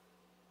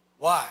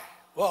 Why?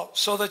 Well,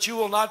 so that you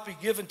will not be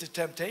given to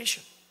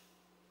temptation.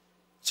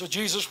 So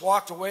Jesus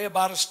walked away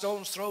about a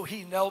stone's throw.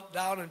 He knelt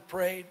down and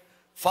prayed,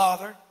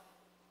 Father,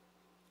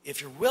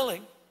 if you're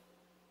willing,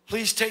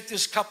 please take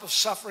this cup of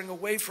suffering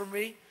away from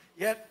me,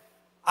 yet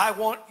I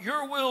want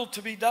your will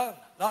to be done,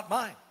 not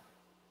mine.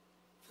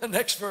 The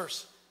next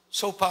verse,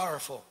 so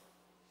powerful.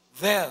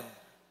 Then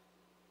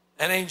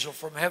an angel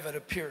from heaven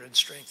appeared and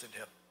strengthened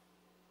him.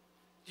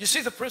 You see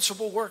the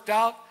principle worked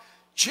out?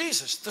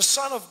 Jesus, the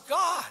Son of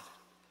God,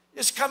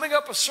 is coming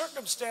up a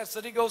circumstance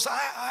that he goes,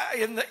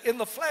 in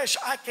the flesh,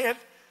 I can't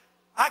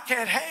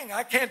hang.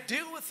 I can't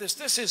deal with this.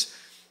 This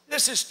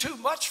is too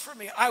much for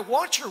me. I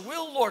want your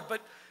will, Lord, but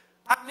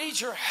I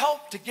need your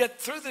help to get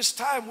through this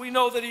time. We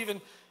know that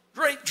even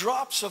great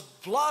drops of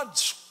blood,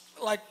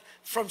 like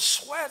from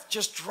sweat,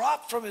 just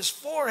dropped from his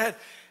forehead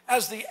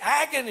as the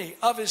agony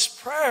of his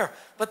prayer.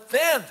 But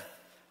then,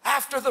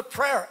 after the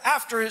prayer,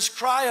 after his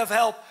cry of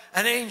help,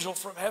 an angel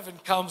from heaven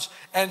comes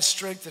and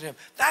strengthened him.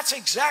 That's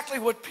exactly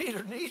what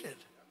Peter needed.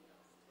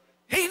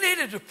 He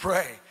needed to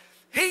pray.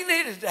 He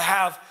needed to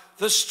have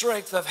the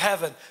strength of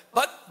heaven.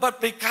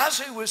 But because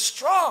he was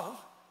strong,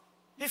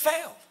 he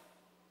failed.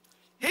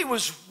 He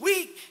was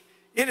weak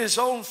in his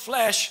own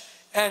flesh,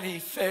 and he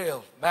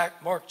failed.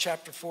 Mark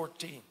chapter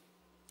 14.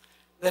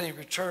 Then he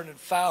returned and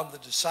found the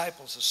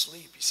disciples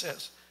asleep. He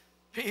says,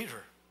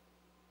 Peter,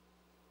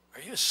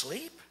 are you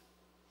asleep?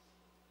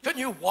 Couldn't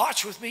you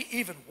watch with me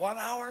even 1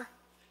 hour?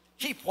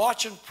 Keep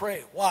watch and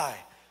pray. Why?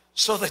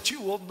 So that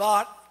you will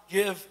not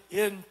give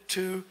in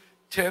to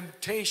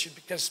temptation.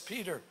 Because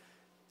Peter,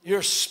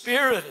 your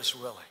spirit is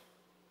willing.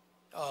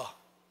 Oh,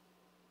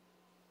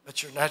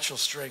 but your natural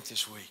strength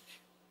is weak.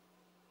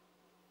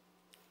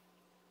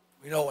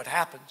 We know what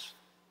happens.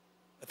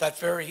 At that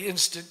very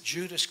instant,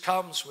 Judas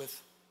comes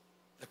with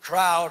the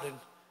crowd, and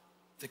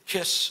the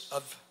kiss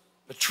of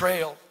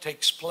betrayal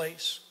takes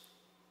place.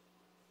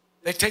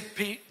 They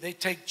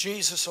take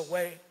Jesus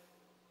away.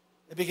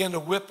 They begin to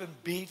whip and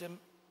beat him,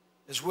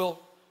 as we'll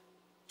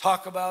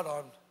talk about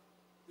on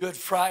Good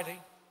Friday.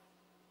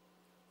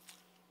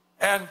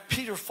 And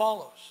Peter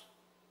follows.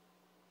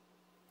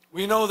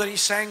 We know that he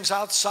hangs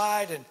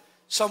outside and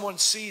someone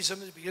sees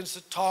him and begins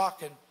to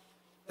talk and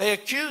they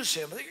accuse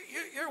him.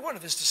 You're one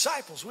of his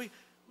disciples.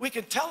 We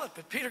can tell it.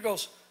 But Peter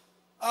goes,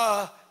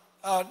 no.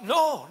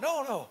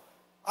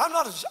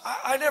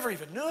 I never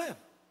even knew him.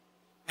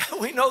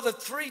 We know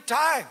that 3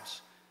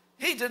 times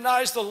he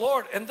denies the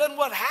Lord. And then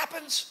what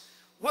happens?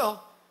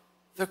 Well,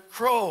 the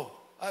crow,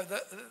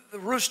 the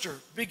rooster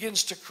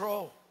begins to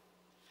crow.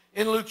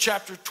 In Luke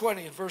chapter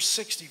 20 and verse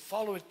 60,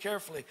 follow it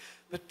carefully.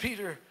 But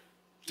Peter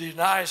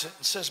denies it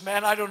and says,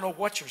 man, I don't know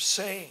what you're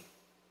saying.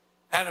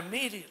 And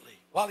immediately,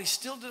 while he's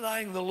still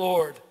denying the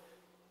Lord,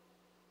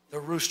 the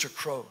rooster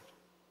crowed.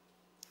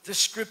 This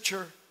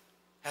scripture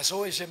has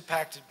always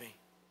impacted me.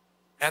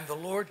 And the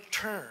Lord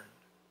turned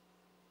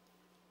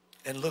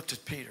and looked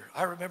at Peter.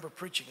 I remember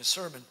preaching a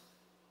sermon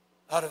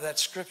out of that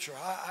scripture.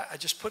 I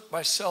just put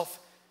myself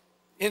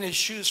in his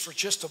shoes for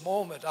just a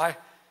moment. I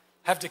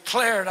have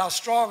declared how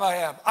strong I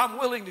am. I'm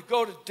willing to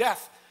go to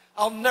death.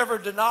 I'll never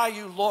deny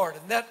you, Lord.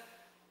 And then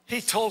he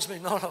tells me,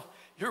 no,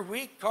 you're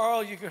weak,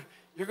 Carl.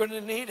 You're going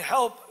to need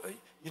help.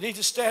 You need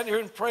to stand here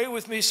and pray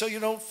with me so you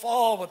don't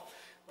fall.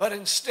 But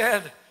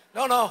instead,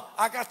 no,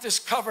 I got this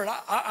covered.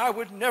 I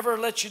would never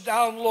let you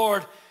down,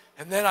 Lord.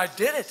 And then I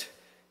did it.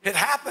 It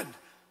happened.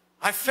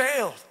 I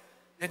failed.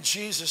 And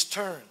Jesus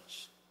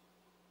turns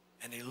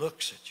and he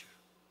looks at you.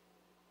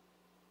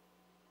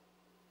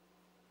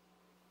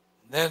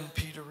 And then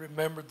Peter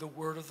remembered the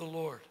word of the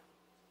Lord.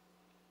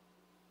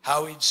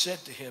 How he'd said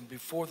to him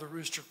before the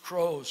rooster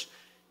crows,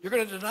 you're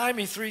going to deny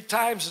me 3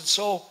 times. And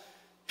so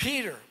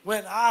Peter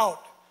went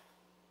out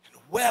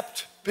and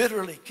wept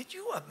bitterly. Could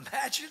you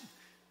imagine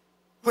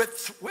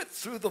what went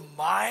through the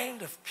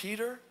mind of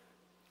Peter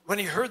when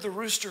he heard the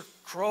rooster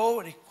crow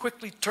and he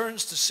quickly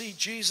turns to see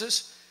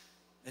Jesus,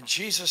 and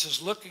Jesus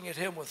is looking at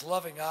him with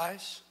loving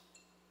eyes?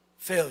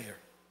 Failure.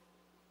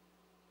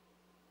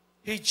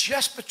 He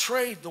just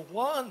betrayed the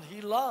one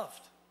he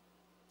loved.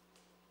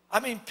 I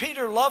mean,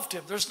 Peter loved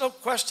him. There's no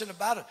question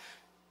about it.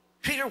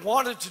 Peter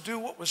wanted to do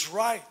what was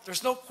right.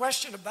 There's no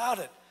question about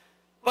it.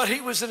 But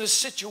he was in a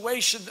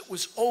situation that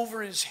was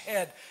over his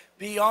head,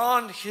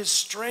 beyond his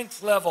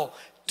strength level,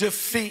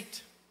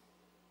 defeat.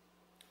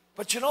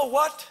 But you know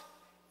what?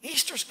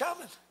 Easter's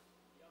coming.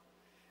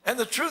 And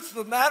the truth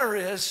of the matter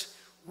is,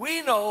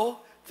 we know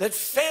that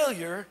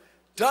failure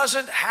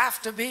doesn't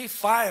have to be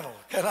final.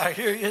 Can I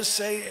hear you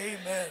say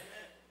amen?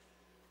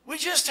 We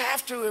just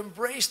have to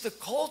embrace the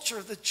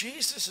culture that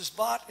Jesus has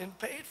bought and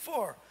paid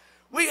for.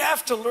 We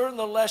have to learn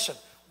the lesson.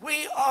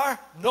 We are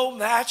no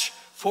match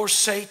for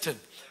Satan.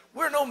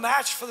 We're no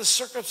match for the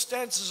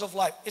circumstances of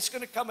life. It's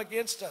going to come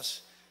against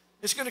us.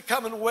 It's going to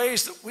come in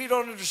ways that we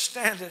don't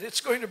understand it. It's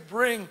going to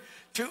bring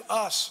to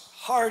us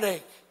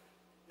heartache.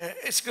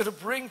 It's going to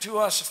bring to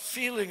us a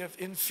feeling of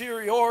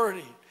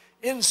inferiority,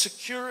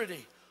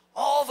 insecurity,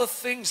 all the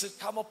things that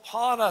come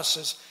upon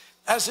us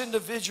as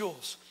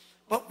individuals.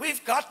 But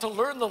we've got to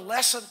learn the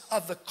lesson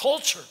of the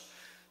culture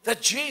that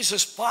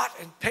Jesus bought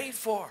and paid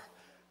for.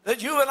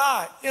 That you and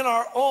I, in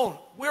our own,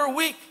 we're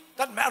weak.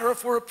 Doesn't matter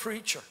if we're a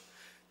preacher.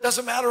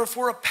 Doesn't matter if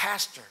we're a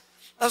pastor.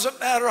 Doesn't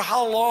matter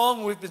how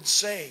long we've been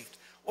saved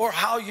or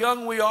how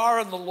young we are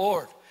in the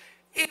Lord.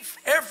 If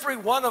every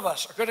one of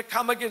us are going to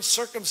come against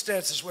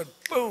circumstances when,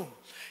 boom,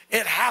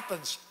 it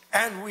happens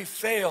and we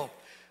fail.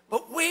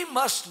 But we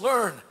must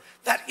learn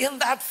that in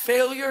that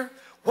failure,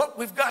 what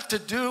we've got to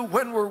do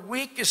when we're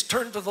weak is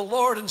turn to the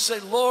Lord and say,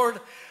 Lord,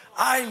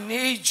 I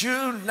need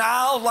you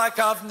now like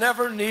I've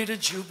never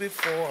needed you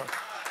before.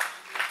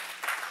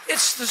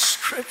 It's the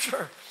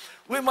scripture.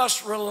 We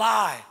must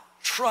rely,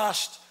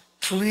 trust,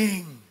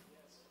 cling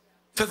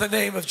to the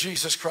name of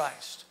Jesus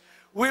Christ.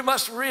 We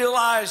must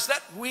realize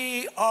that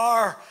we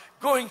are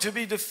going to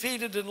be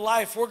defeated in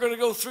life. We're going to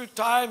go through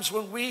times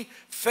when we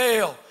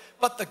fail.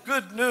 But the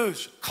good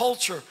news,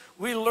 culture,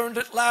 we learned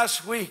it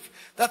last week,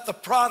 that the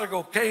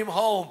prodigal came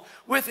home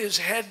with his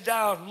head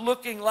down,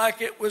 looking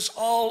like it was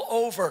all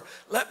over.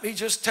 Let me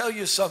just tell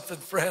you something,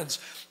 friends.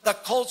 The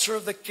culture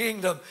of the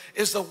kingdom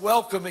is the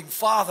welcoming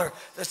father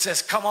that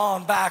says, come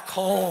on back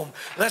home.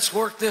 Let's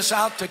work this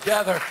out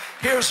together.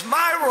 Here's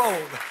my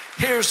robe.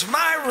 Here's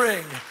my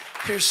ring.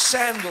 Here's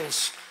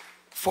sandals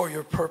for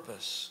your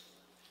purpose.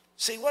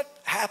 See,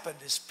 what happened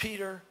is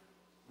Peter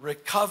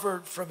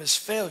recovered from his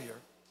failure.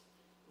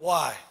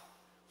 Why?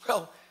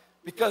 Well,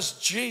 because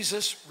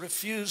Jesus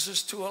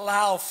refuses to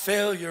allow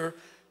failure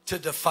to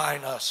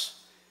define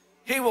us.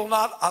 He will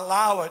not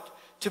allow it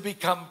to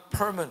become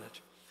permanent.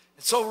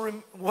 And so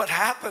what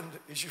happened,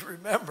 as you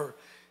remember,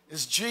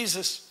 is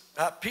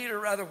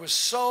Peter was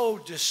so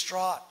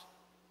distraught.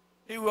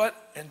 He went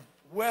and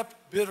wept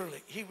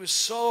bitterly. He was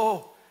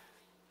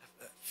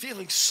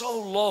feeling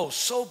so low,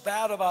 so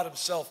bad about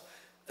himself,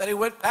 that he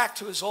went back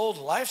to his old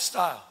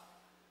lifestyle.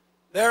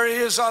 There he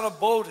is on a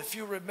boat, if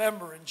you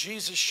remember, and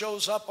Jesus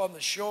shows up on the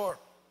shore,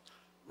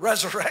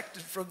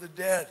 resurrected from the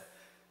dead.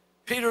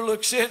 Peter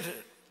looks in,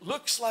 it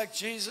looks like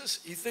Jesus.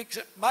 He thinks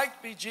it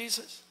might be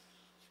Jesus.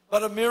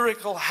 But a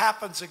miracle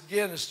happens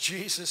again as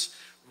Jesus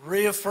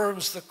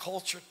reaffirms the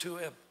culture to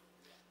him.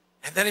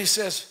 And then he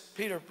says,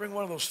 Peter, bring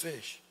one of those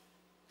fish.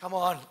 Come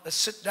on, let's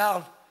sit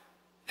down,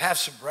 have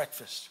some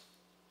breakfast.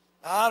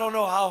 I don't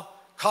know how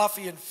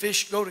coffee and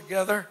fish go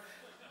together,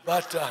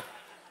 but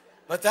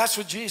that's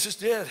what Jesus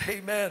did.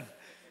 Amen.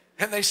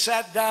 And they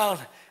sat down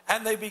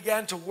and they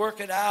began to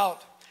work it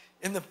out.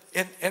 And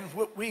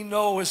what we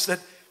know is that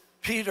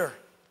Peter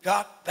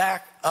got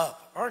back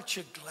up. Aren't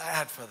you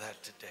glad for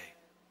that today?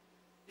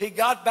 He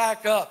got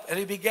back up and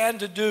he began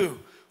to do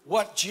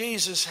what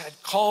Jesus had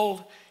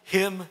called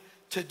him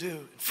to do.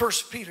 In 1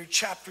 Peter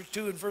chapter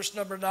 2 and verse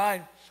number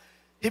 9,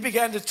 he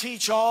began to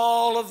teach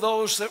all of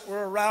those that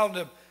were around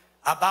him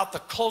about the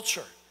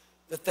culture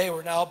that they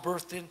were now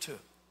birthed into.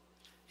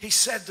 He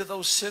said to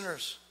those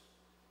sinners,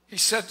 he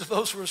said to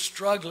those who were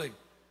struggling,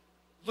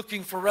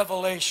 looking for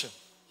revelation,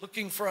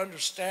 looking for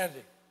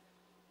understanding,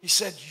 he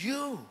said,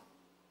 you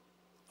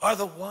are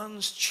the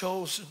ones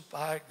chosen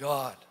by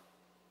God.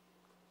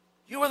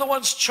 You are the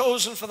ones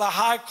chosen for the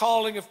high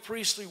calling of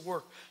priestly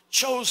work,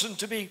 chosen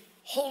to be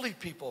holy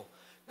people,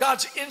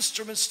 God's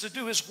instruments to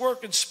do his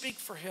work and speak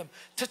for him,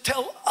 to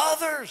tell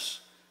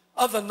others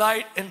of the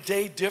night and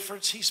day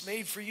difference he's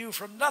made for you,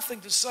 from nothing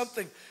to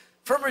something,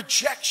 from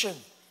rejection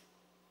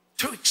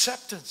to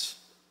acceptance.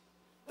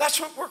 That's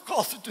what we're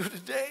called to do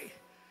today.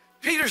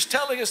 Peter's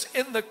telling us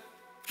in the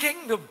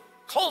kingdom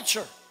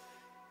culture,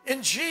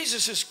 in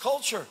Jesus'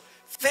 culture,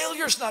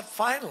 failure's not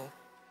final.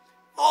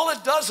 All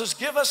it does is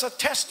give us a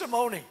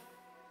testimony.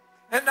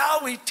 And now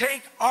we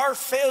take our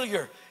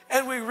failure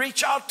and we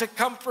reach out to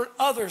comfort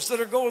others that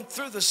are going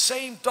through the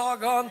same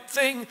doggone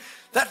thing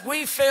that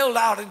we failed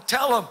out, and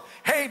tell them,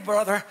 hey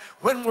brother,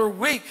 when we're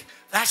weak,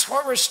 that's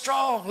where we're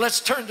strong. Let's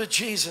turn to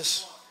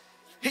Jesus.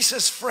 He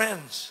says,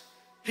 friends,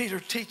 Peter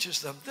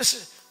teaches them,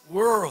 this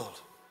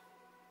world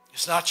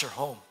is not your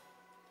home.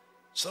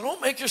 So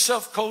don't make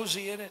yourself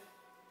cozy in it.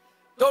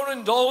 Don't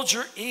indulge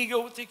your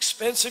ego at the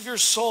expense of your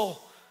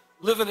soul.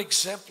 Live an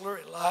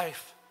exemplary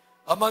life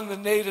among the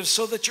natives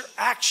so that your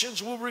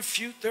actions will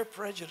refute their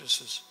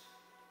prejudices.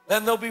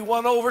 Then they'll be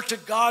won over to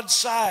God's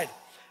side,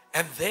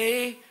 and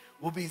they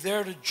will be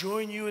there to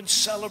join you in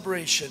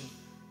celebration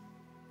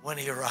when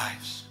he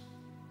arrives.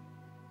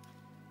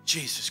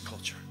 Jesus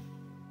culture.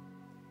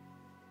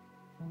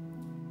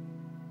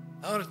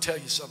 I want to tell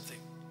you something.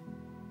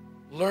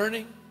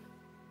 Learning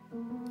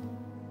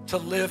to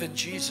live in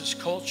Jesus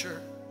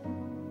culture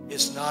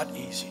is not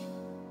easy.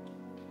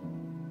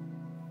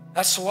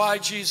 That's why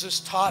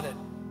Jesus taught it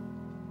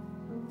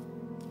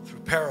through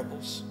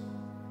parables,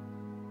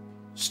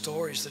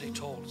 stories that he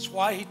told. It's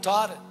why he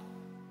taught it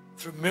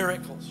through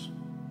miracles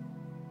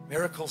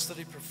that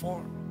he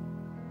performed.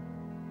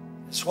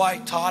 It's why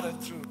he taught it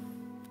through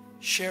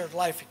shared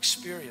life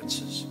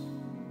experiences.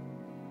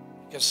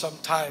 Because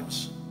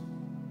sometimes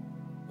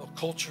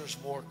culture is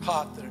more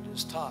caught than it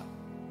is taught.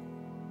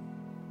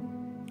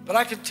 But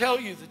I can tell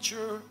you that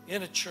you're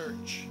in a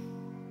church.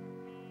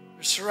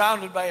 You're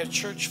surrounded by a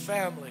church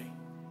family.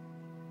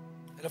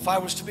 And if I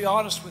was to be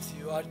honest with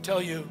you, I'd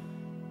tell you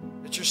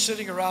that you're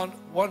sitting around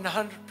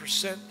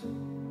 100%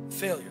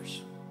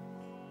 failures.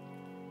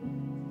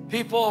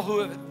 People who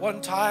have at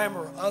one time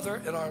or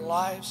other in our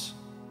lives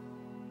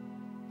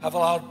have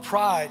allowed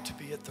pride to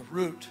be at the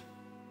root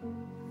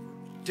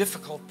of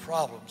difficult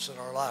problems in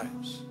our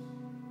lives.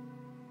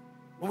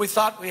 When we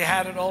thought we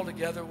had it all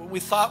together, when we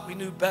thought we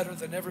knew better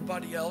than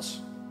everybody else,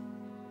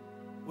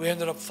 we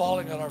ended up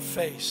falling on our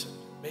face and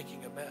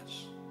making a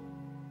mess.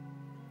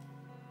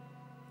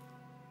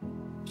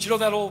 But you know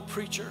that old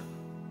preacher?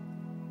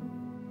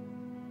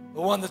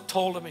 The one that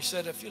told him, he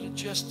said, if you'd have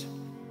just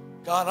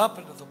gone up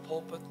into the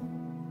pulpit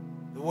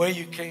the way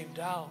you came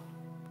down,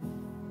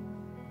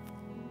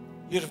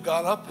 you'd have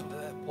gone up into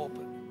that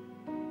pulpit.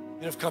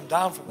 You'd have come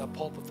down from that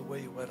pulpit the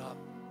way you went up.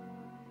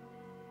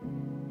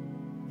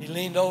 He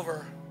leaned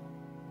over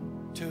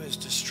to his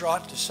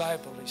distraught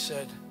disciple. He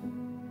said,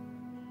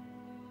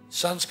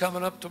 sun's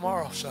coming up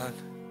tomorrow, son.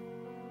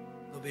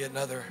 There'll be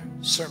another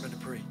sermon to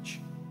preach.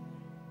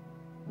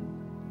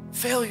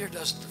 Failure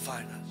doesn't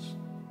define us.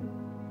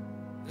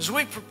 As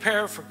we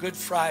prepare for Good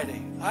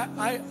Friday,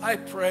 I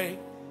pray,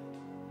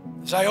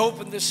 as I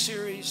open this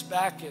series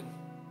back in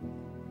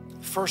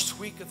the first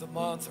week of the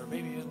month, or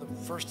maybe in the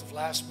first of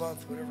last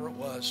month, whatever it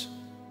was,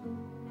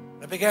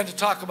 I began to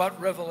talk about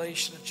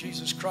revelation of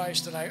Jesus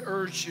Christ, and I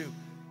urge you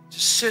to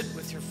sit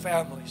with your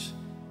families.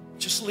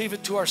 Just leave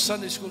it to our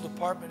Sunday school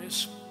department, in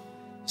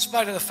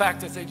spite of the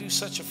fact that they do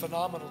such a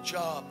phenomenal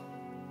job.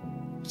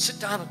 Sit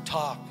down and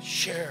talk,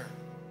 share.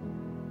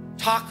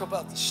 Talk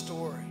about the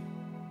story.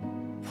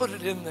 Put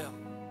it in them.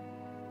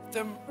 Let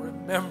them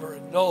remember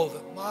and know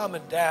that mom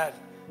and dad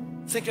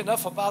think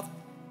enough about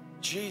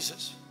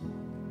Jesus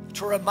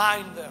to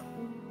remind them,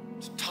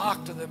 to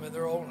talk to them in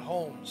their own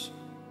homes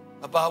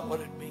about what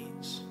it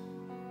means.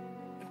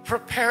 And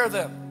prepare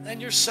them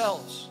and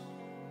yourselves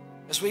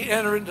as we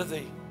enter into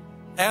the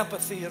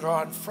amphitheater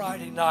on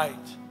Friday night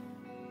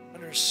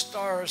under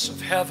stars of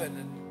heaven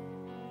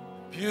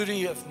and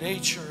beauty of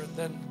nature, and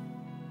then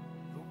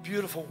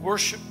beautiful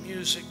worship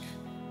music,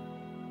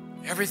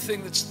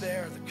 everything that's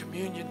there, the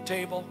communion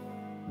table.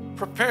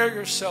 Prepare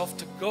yourself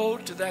to go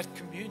to that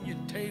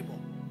communion table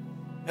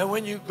And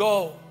when you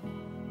go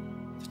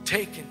to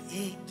take and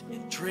eat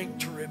and drink,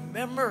 to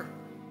remember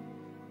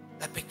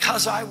that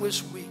because I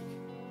was weak,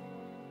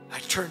 I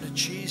turned to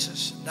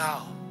Jesus.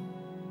 Now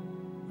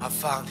I've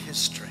found his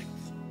strength.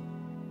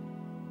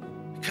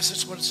 Because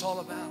that's what it's all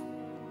about.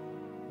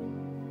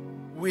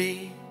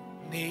 We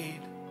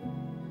need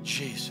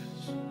Jesus.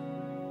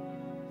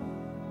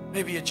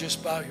 Maybe you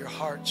just bow your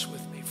hearts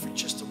with me for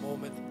just a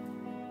moment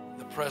in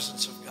the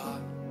presence of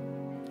God.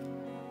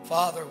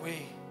 Father,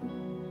 we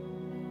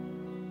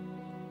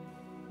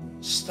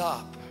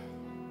stop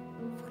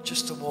for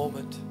just a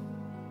moment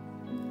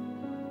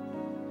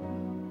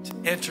to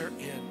enter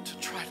in, to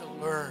try to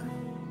learn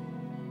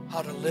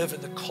how to live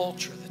in the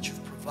culture that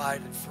you've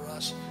provided for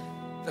us,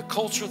 the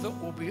culture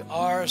that will be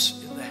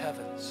ours in the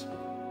heavens.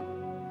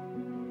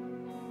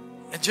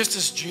 And just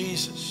as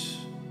Jesus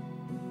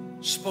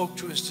spoke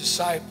to his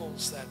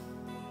disciples that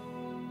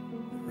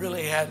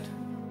really had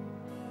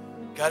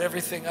got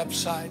everything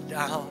upside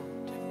down,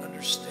 didn't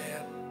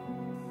understand,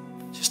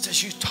 just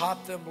as you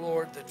taught them,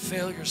 Lord, that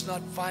failure's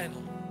not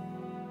final,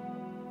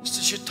 just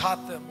as you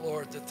taught them,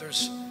 Lord, that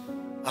there's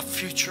a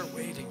future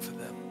waiting for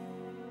them,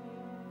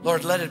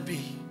 Lord, let it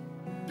be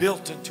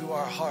built into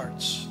our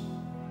hearts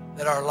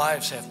that our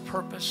lives have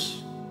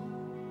purpose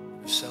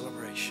and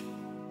celebration.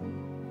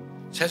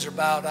 As heads are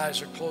bowed,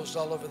 eyes are closed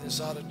all over this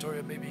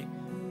auditorium,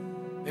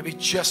 maybe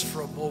just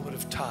for a moment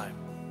of time.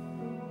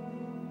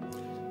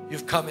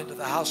 You've come into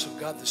the house of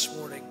God this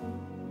morning.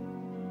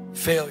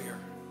 Failure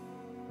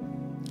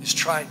is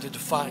trying to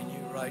define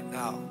you right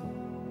now.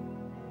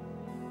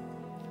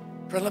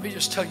 Friend, let me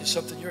just tell you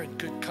something. You're in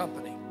good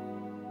company.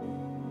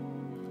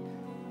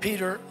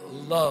 Peter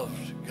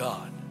loved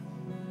God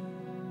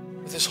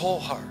with his whole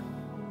heart.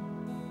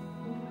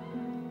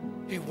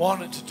 He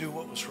wanted to do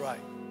what was right.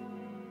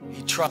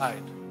 He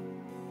tried,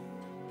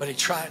 but he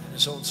tried in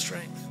his own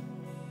strength.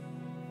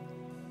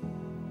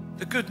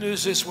 The good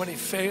news is when he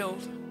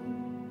failed,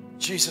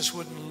 Jesus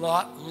would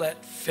not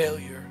let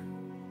failure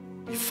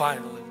be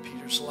final in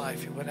Peter's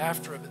life. He went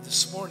after him. And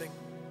this morning,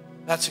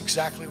 that's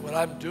exactly what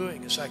I'm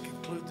doing as I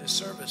conclude this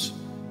service,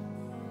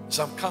 is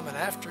I'm coming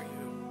after you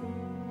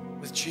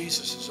with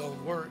Jesus'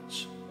 own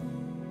words.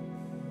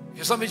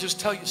 Because let me just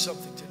tell you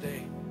something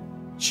today.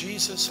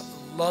 Jesus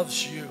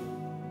loves you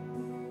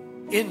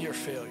in your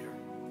failure.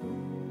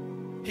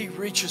 He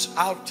reaches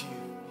out to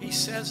you. He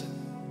says it.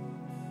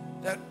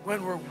 That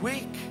when we're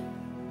weak,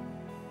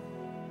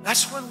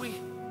 that's when we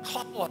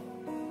call on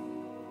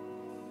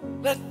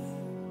him. Let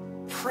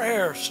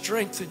prayer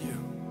strengthen you.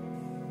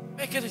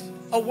 Make it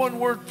a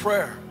one-word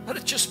prayer. Let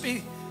it just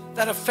be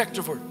that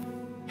effective word.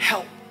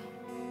 Help.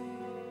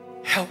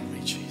 Help me,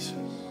 Jesus.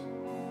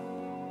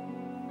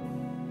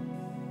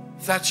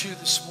 If that's you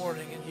this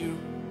morning and you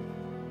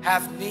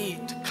have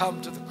need to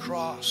come to the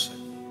cross and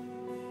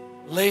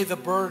lay the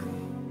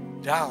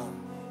burden down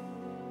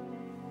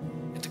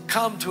and to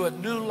come to a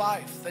new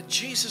life that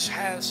Jesus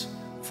has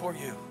for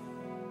you.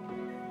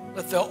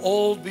 Let the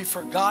old be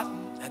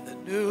forgotten and the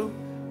new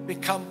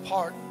become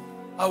part.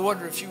 I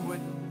wonder if you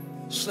would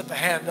slip a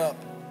hand up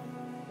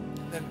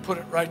and then put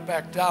it right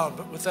back down.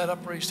 But with that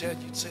upraised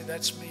hand, you'd say,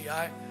 that's me.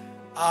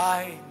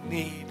 I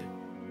need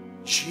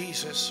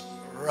Jesus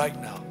right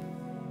now.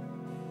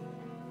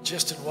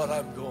 Just in what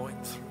I'm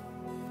going through.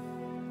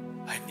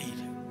 I need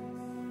him.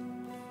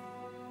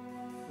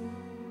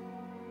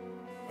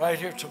 Right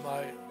here to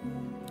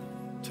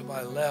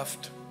my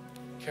left,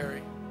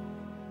 Carrie.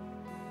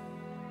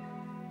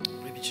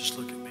 Maybe just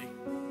look at me.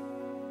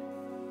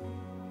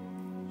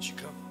 Would you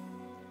come?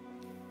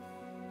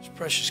 This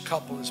precious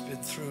couple has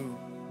been through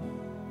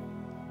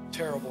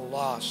terrible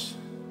loss.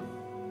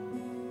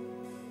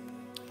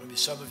 Maybe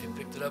some of you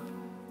picked it up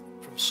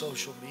from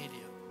social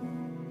media.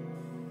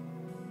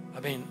 I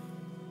mean,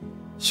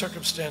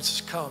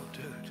 circumstances come,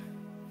 dude.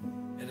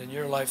 And in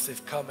your life,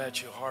 they've come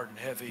at you hard and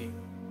heavy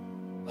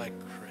like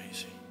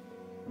crazy.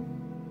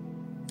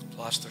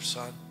 Lost their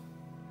son.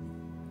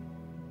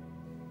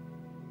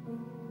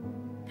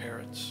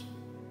 Parents.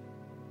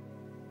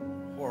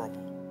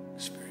 Horrible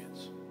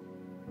experience.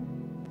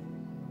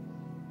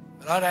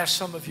 But I'd ask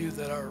some of you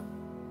that are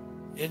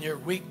in your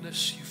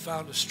weakness, you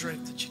found a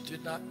strength that you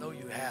did not know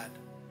you had.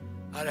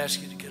 I'd ask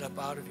you to get up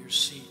out of your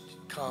seat,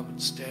 come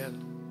and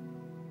stand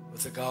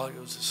with the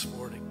Gallios this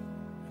morning,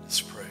 and let's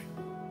pray.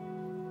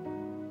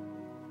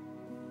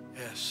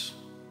 Yes.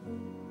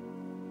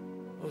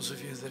 Those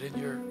of you that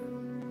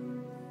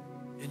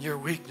in your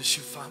weakness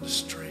you found a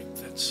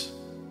strength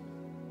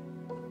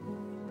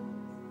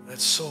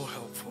that's so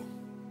helpful.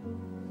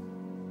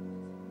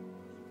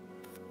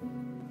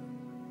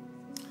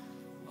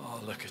 Oh,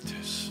 look at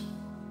this.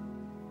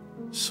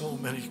 So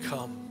many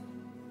come.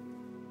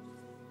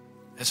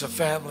 As a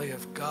family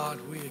of God,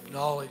 we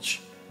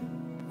acknowledge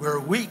we're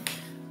weak.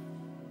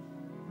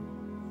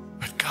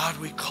 But God,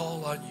 we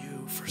call on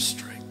you for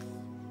strength.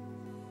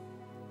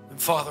 And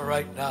Father,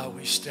 right now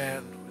we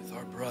stand with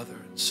our brother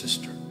and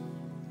sister.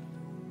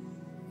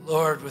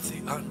 Lord, with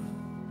the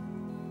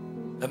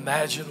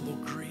unimaginable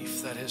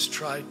grief that has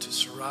tried to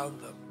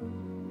surround them.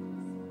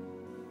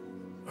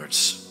 where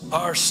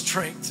our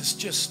strength is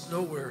just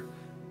nowhere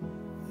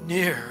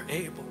near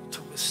able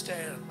to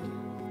withstand.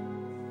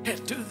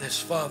 Can't do this,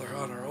 Father,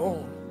 on our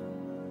own.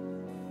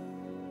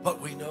 But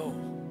we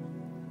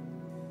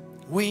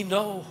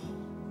know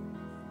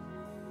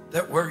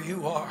that where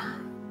you are,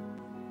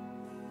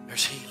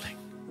 there's healing.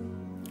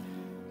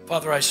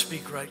 Father, I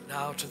speak right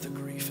now to the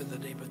grief in the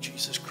name of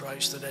Jesus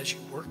Christ, that as you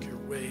work your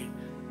way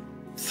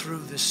through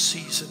this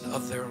season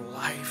of their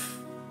life,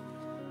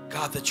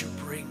 God, that you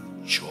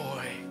bring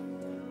joy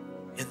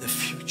in the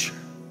future.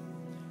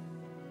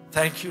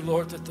 Thank you,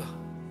 Lord, that the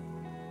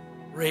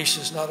race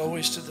is not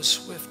always to the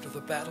swift or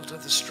the battle to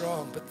the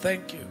strong, but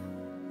thank you,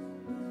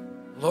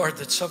 Lord,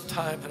 that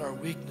sometime in our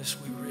weakness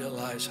we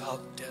realize how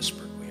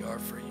desperate we are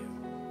for you.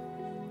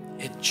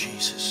 In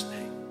Jesus'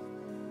 name.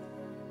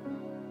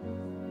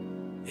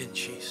 In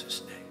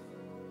Jesus' name.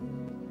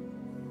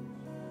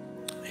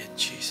 In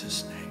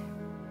Jesus' name.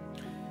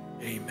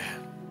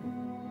 Amen.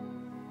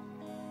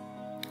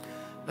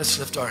 Let's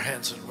lift our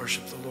hands and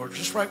worship the Lord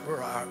just right where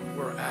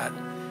we're at,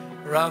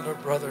 around our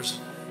brother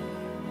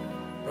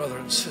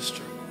and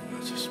sister.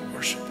 Let's just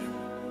worship him.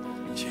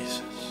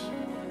 Jesus.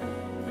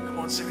 Come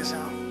on, sing us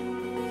out.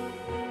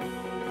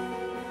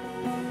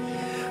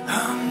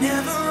 I'm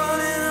never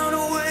running out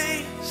of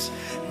ways,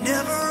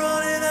 never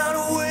running out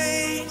of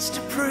ways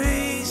to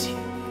praise you.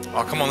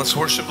 Oh, come on, let's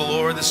worship the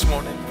Lord this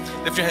morning.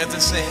 Lift your hands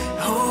and sing.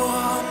 Oh,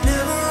 I'm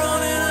never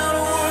running out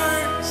of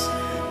words,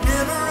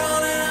 never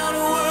running out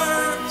of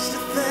words to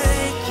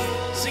thank you.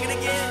 Sing it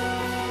again.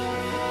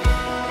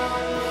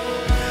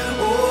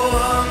 Oh,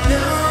 I'm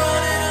never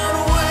running out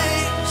of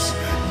ways,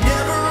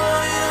 never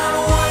running out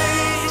of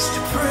ways to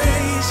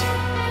praise you.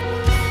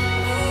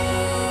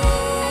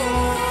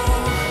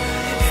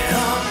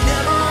 I'm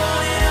never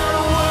running out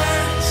of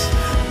words,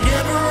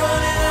 never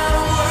running out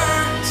of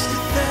words to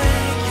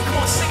thank you. Come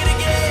on, sing it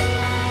again.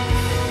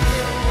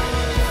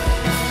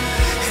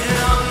 And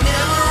I'm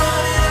never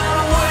running out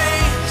of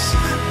ways,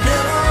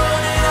 never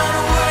running out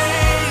of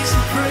ways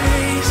to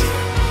praise you.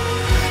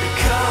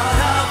 God,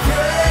 I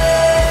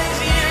praise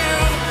you.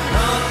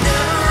 I'm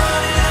never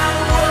running out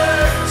of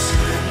words,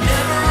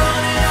 never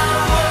running out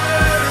of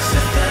words to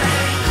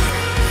thank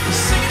you.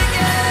 Sing it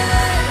again.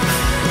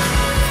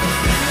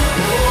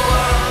 Oh,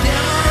 I'm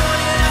never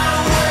running out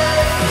of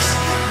ways,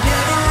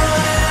 never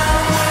running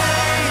out of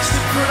ways to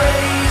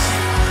praise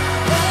you.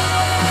 Oh,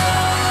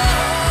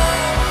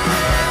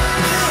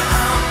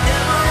 I'm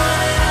never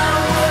running out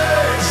of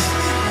words,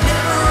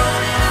 never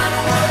running out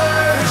of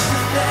words to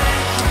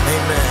thank you.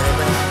 Amen,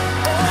 amen.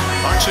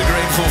 Aren't you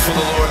grateful for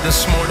the Lord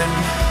this morning?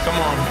 Come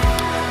on.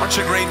 Aren't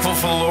you grateful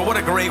for the Lord? What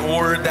a great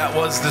word that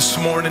was this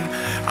morning.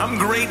 I'm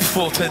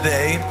grateful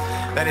today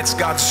that it's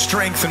God's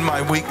strength in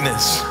my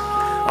weakness.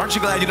 Aren't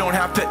you glad you don't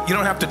have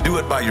to do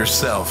it by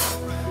yourself?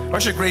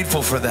 Aren't you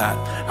grateful for that?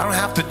 I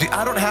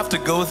don't have to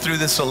go through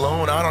this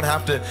alone. I don't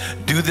have to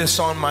do this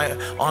on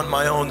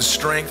my own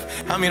strength.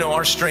 How many know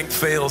our strength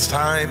fails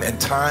time and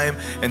time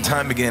and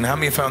time again? How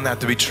many found that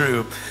to be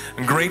true?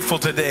 I'm grateful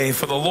today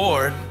for the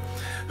Lord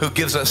who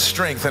gives us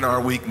strength in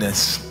our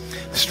weakness.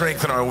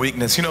 Strength in our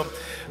weakness. You know,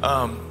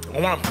 I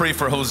want to pray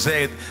for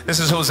Jose. This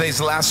is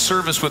Jose's last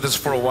service with us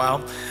for a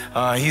while.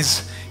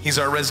 He's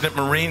our resident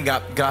Marine.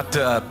 Got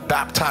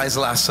baptized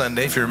last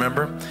Sunday, if you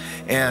remember,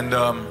 and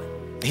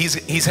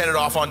he's headed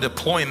off on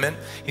deployment.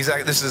 This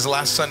is his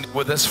last Sunday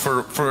with us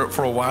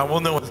for a while.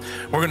 We'll know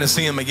we're going to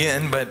see him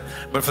again, but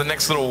for the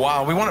next little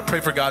while, we want to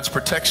pray for God's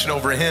protection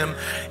over him.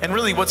 And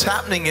really, what's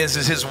happening is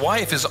his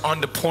wife is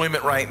on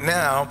deployment right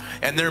now,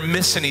 and they're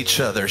missing each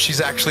other.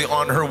 She's actually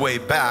on her way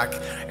back,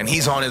 and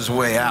he's on his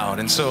way out.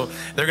 And so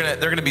they're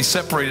gonna be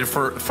separated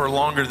for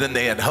longer than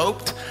they had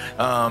hoped.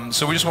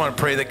 So we just want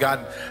to pray that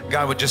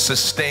God would just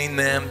sustain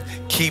them,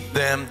 keep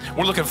them.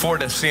 We're looking forward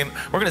to seeing.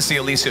 We're going to see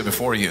Alicia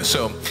before you,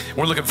 so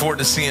we're looking forward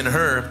to seeing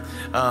her.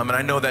 And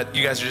I know that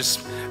you guys are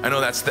just. I know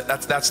that's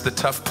the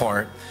tough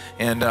part.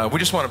 And we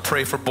just want to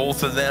pray for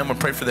both of them. We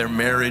pray for their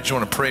marriage. We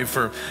want to pray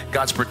for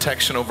God's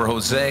protection over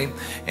Jose.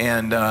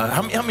 And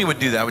how many would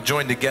do that? Would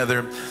join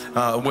together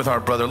with our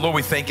brother. Lord,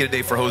 we thank you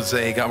today for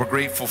Jose. God, we're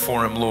grateful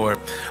for him, Lord.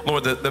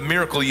 Lord, the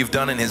miracle you've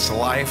done in his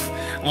life.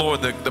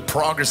 Lord, the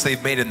progress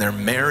they've made in their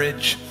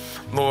marriage.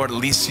 Lord,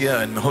 Alicia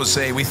and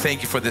Jose, we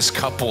thank you for this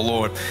couple,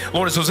 Lord.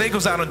 Lord, as Jose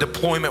goes out on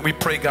deployment, we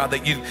pray, God,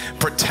 that you'd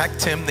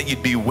protect him, that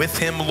you'd be with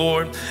him,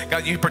 Lord.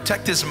 God, you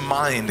protect his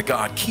mind,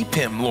 God. Keep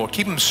him, Lord.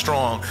 Keep him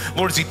strong.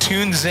 Lord, as he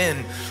tunes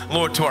in,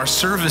 Lord, to our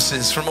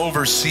services from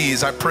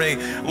overseas, I pray,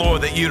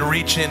 Lord, that you'd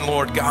reach in,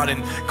 Lord, God,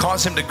 and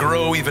cause him to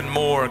grow even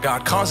more,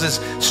 God. Cause his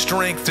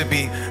strength to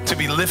be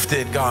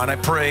lifted, God. I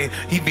pray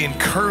he'd be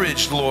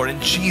encouraged, Lord, in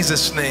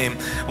Jesus' name.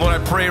 Lord,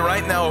 I pray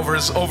right now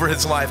over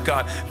his life,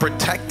 God.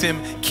 Protect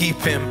him, keep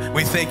him.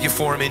 We thank you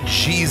for him in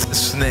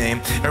Jesus' name.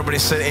 Everybody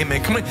said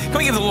amen. Can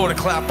we give the Lord a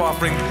clap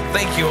offering?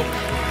 Thank you.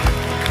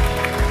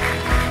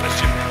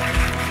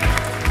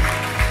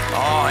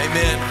 Oh,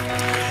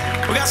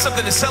 amen. We got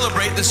something to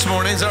celebrate this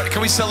morning.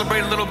 Can we celebrate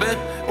a little bit?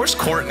 Where's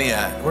Courtney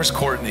at? Where's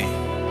Courtney?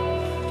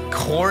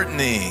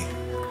 Courtney.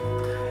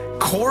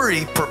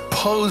 Corey proposed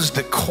proposed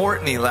to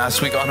Courtney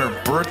last week on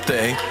her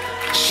birthday.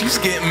 She's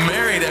getting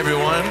married,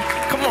 everyone.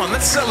 Come on,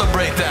 let's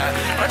celebrate that.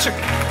 Isn't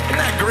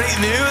that great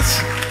news?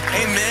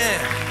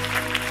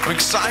 Amen. I'm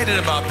excited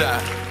about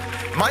that.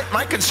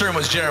 My concern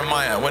was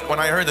Jeremiah. When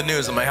I heard the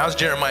news, I'm like, how's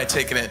Jeremiah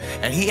taking it?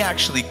 And he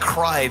actually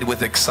cried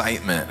with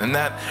excitement. And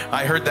that,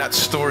 I heard that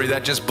story,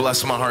 that just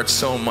blessed my heart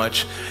so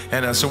much.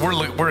 And so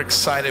we're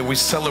excited, we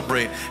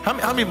celebrate. How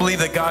many believe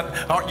that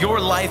God,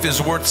 your life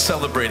is worth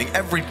celebrating,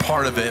 every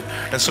part of it?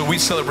 And so we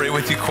celebrate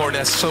with you, Courtney.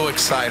 That's so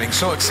exciting,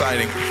 so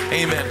exciting.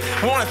 Amen.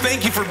 We want to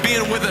thank you for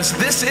being with us.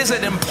 This is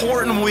an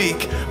important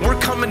week. We're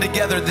coming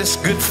together this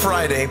Good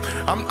Friday.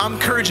 I'm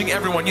encouraging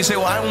everyone. You say,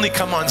 well, I only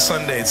come on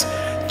Sundays.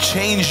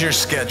 Change your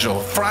schedule.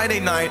 Friday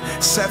night,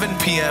 7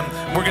 p.m.,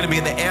 we're going to be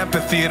in the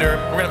amphitheater.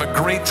 We're going to have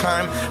a great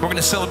time. We're going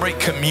to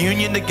celebrate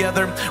communion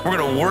together. We're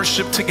going to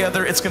worship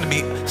together. It's going to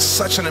be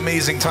such an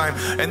amazing time.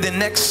 And then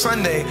next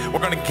Sunday, we're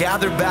going to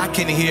gather back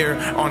in here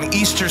on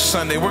Easter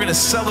Sunday. We're going to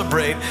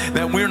celebrate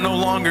that we're no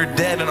longer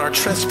dead in our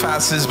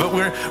trespasses, but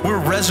we're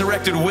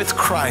resurrected with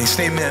Christ.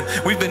 Amen.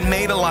 We've been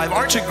made alive.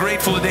 Aren't you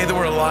grateful today that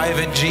we're alive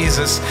in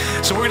Jesus?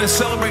 So we're going to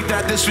celebrate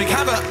that this week.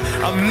 Have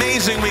an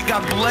amazing week.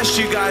 God bless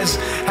you guys.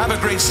 Have a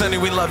great Sunday.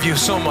 We love you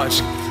so much.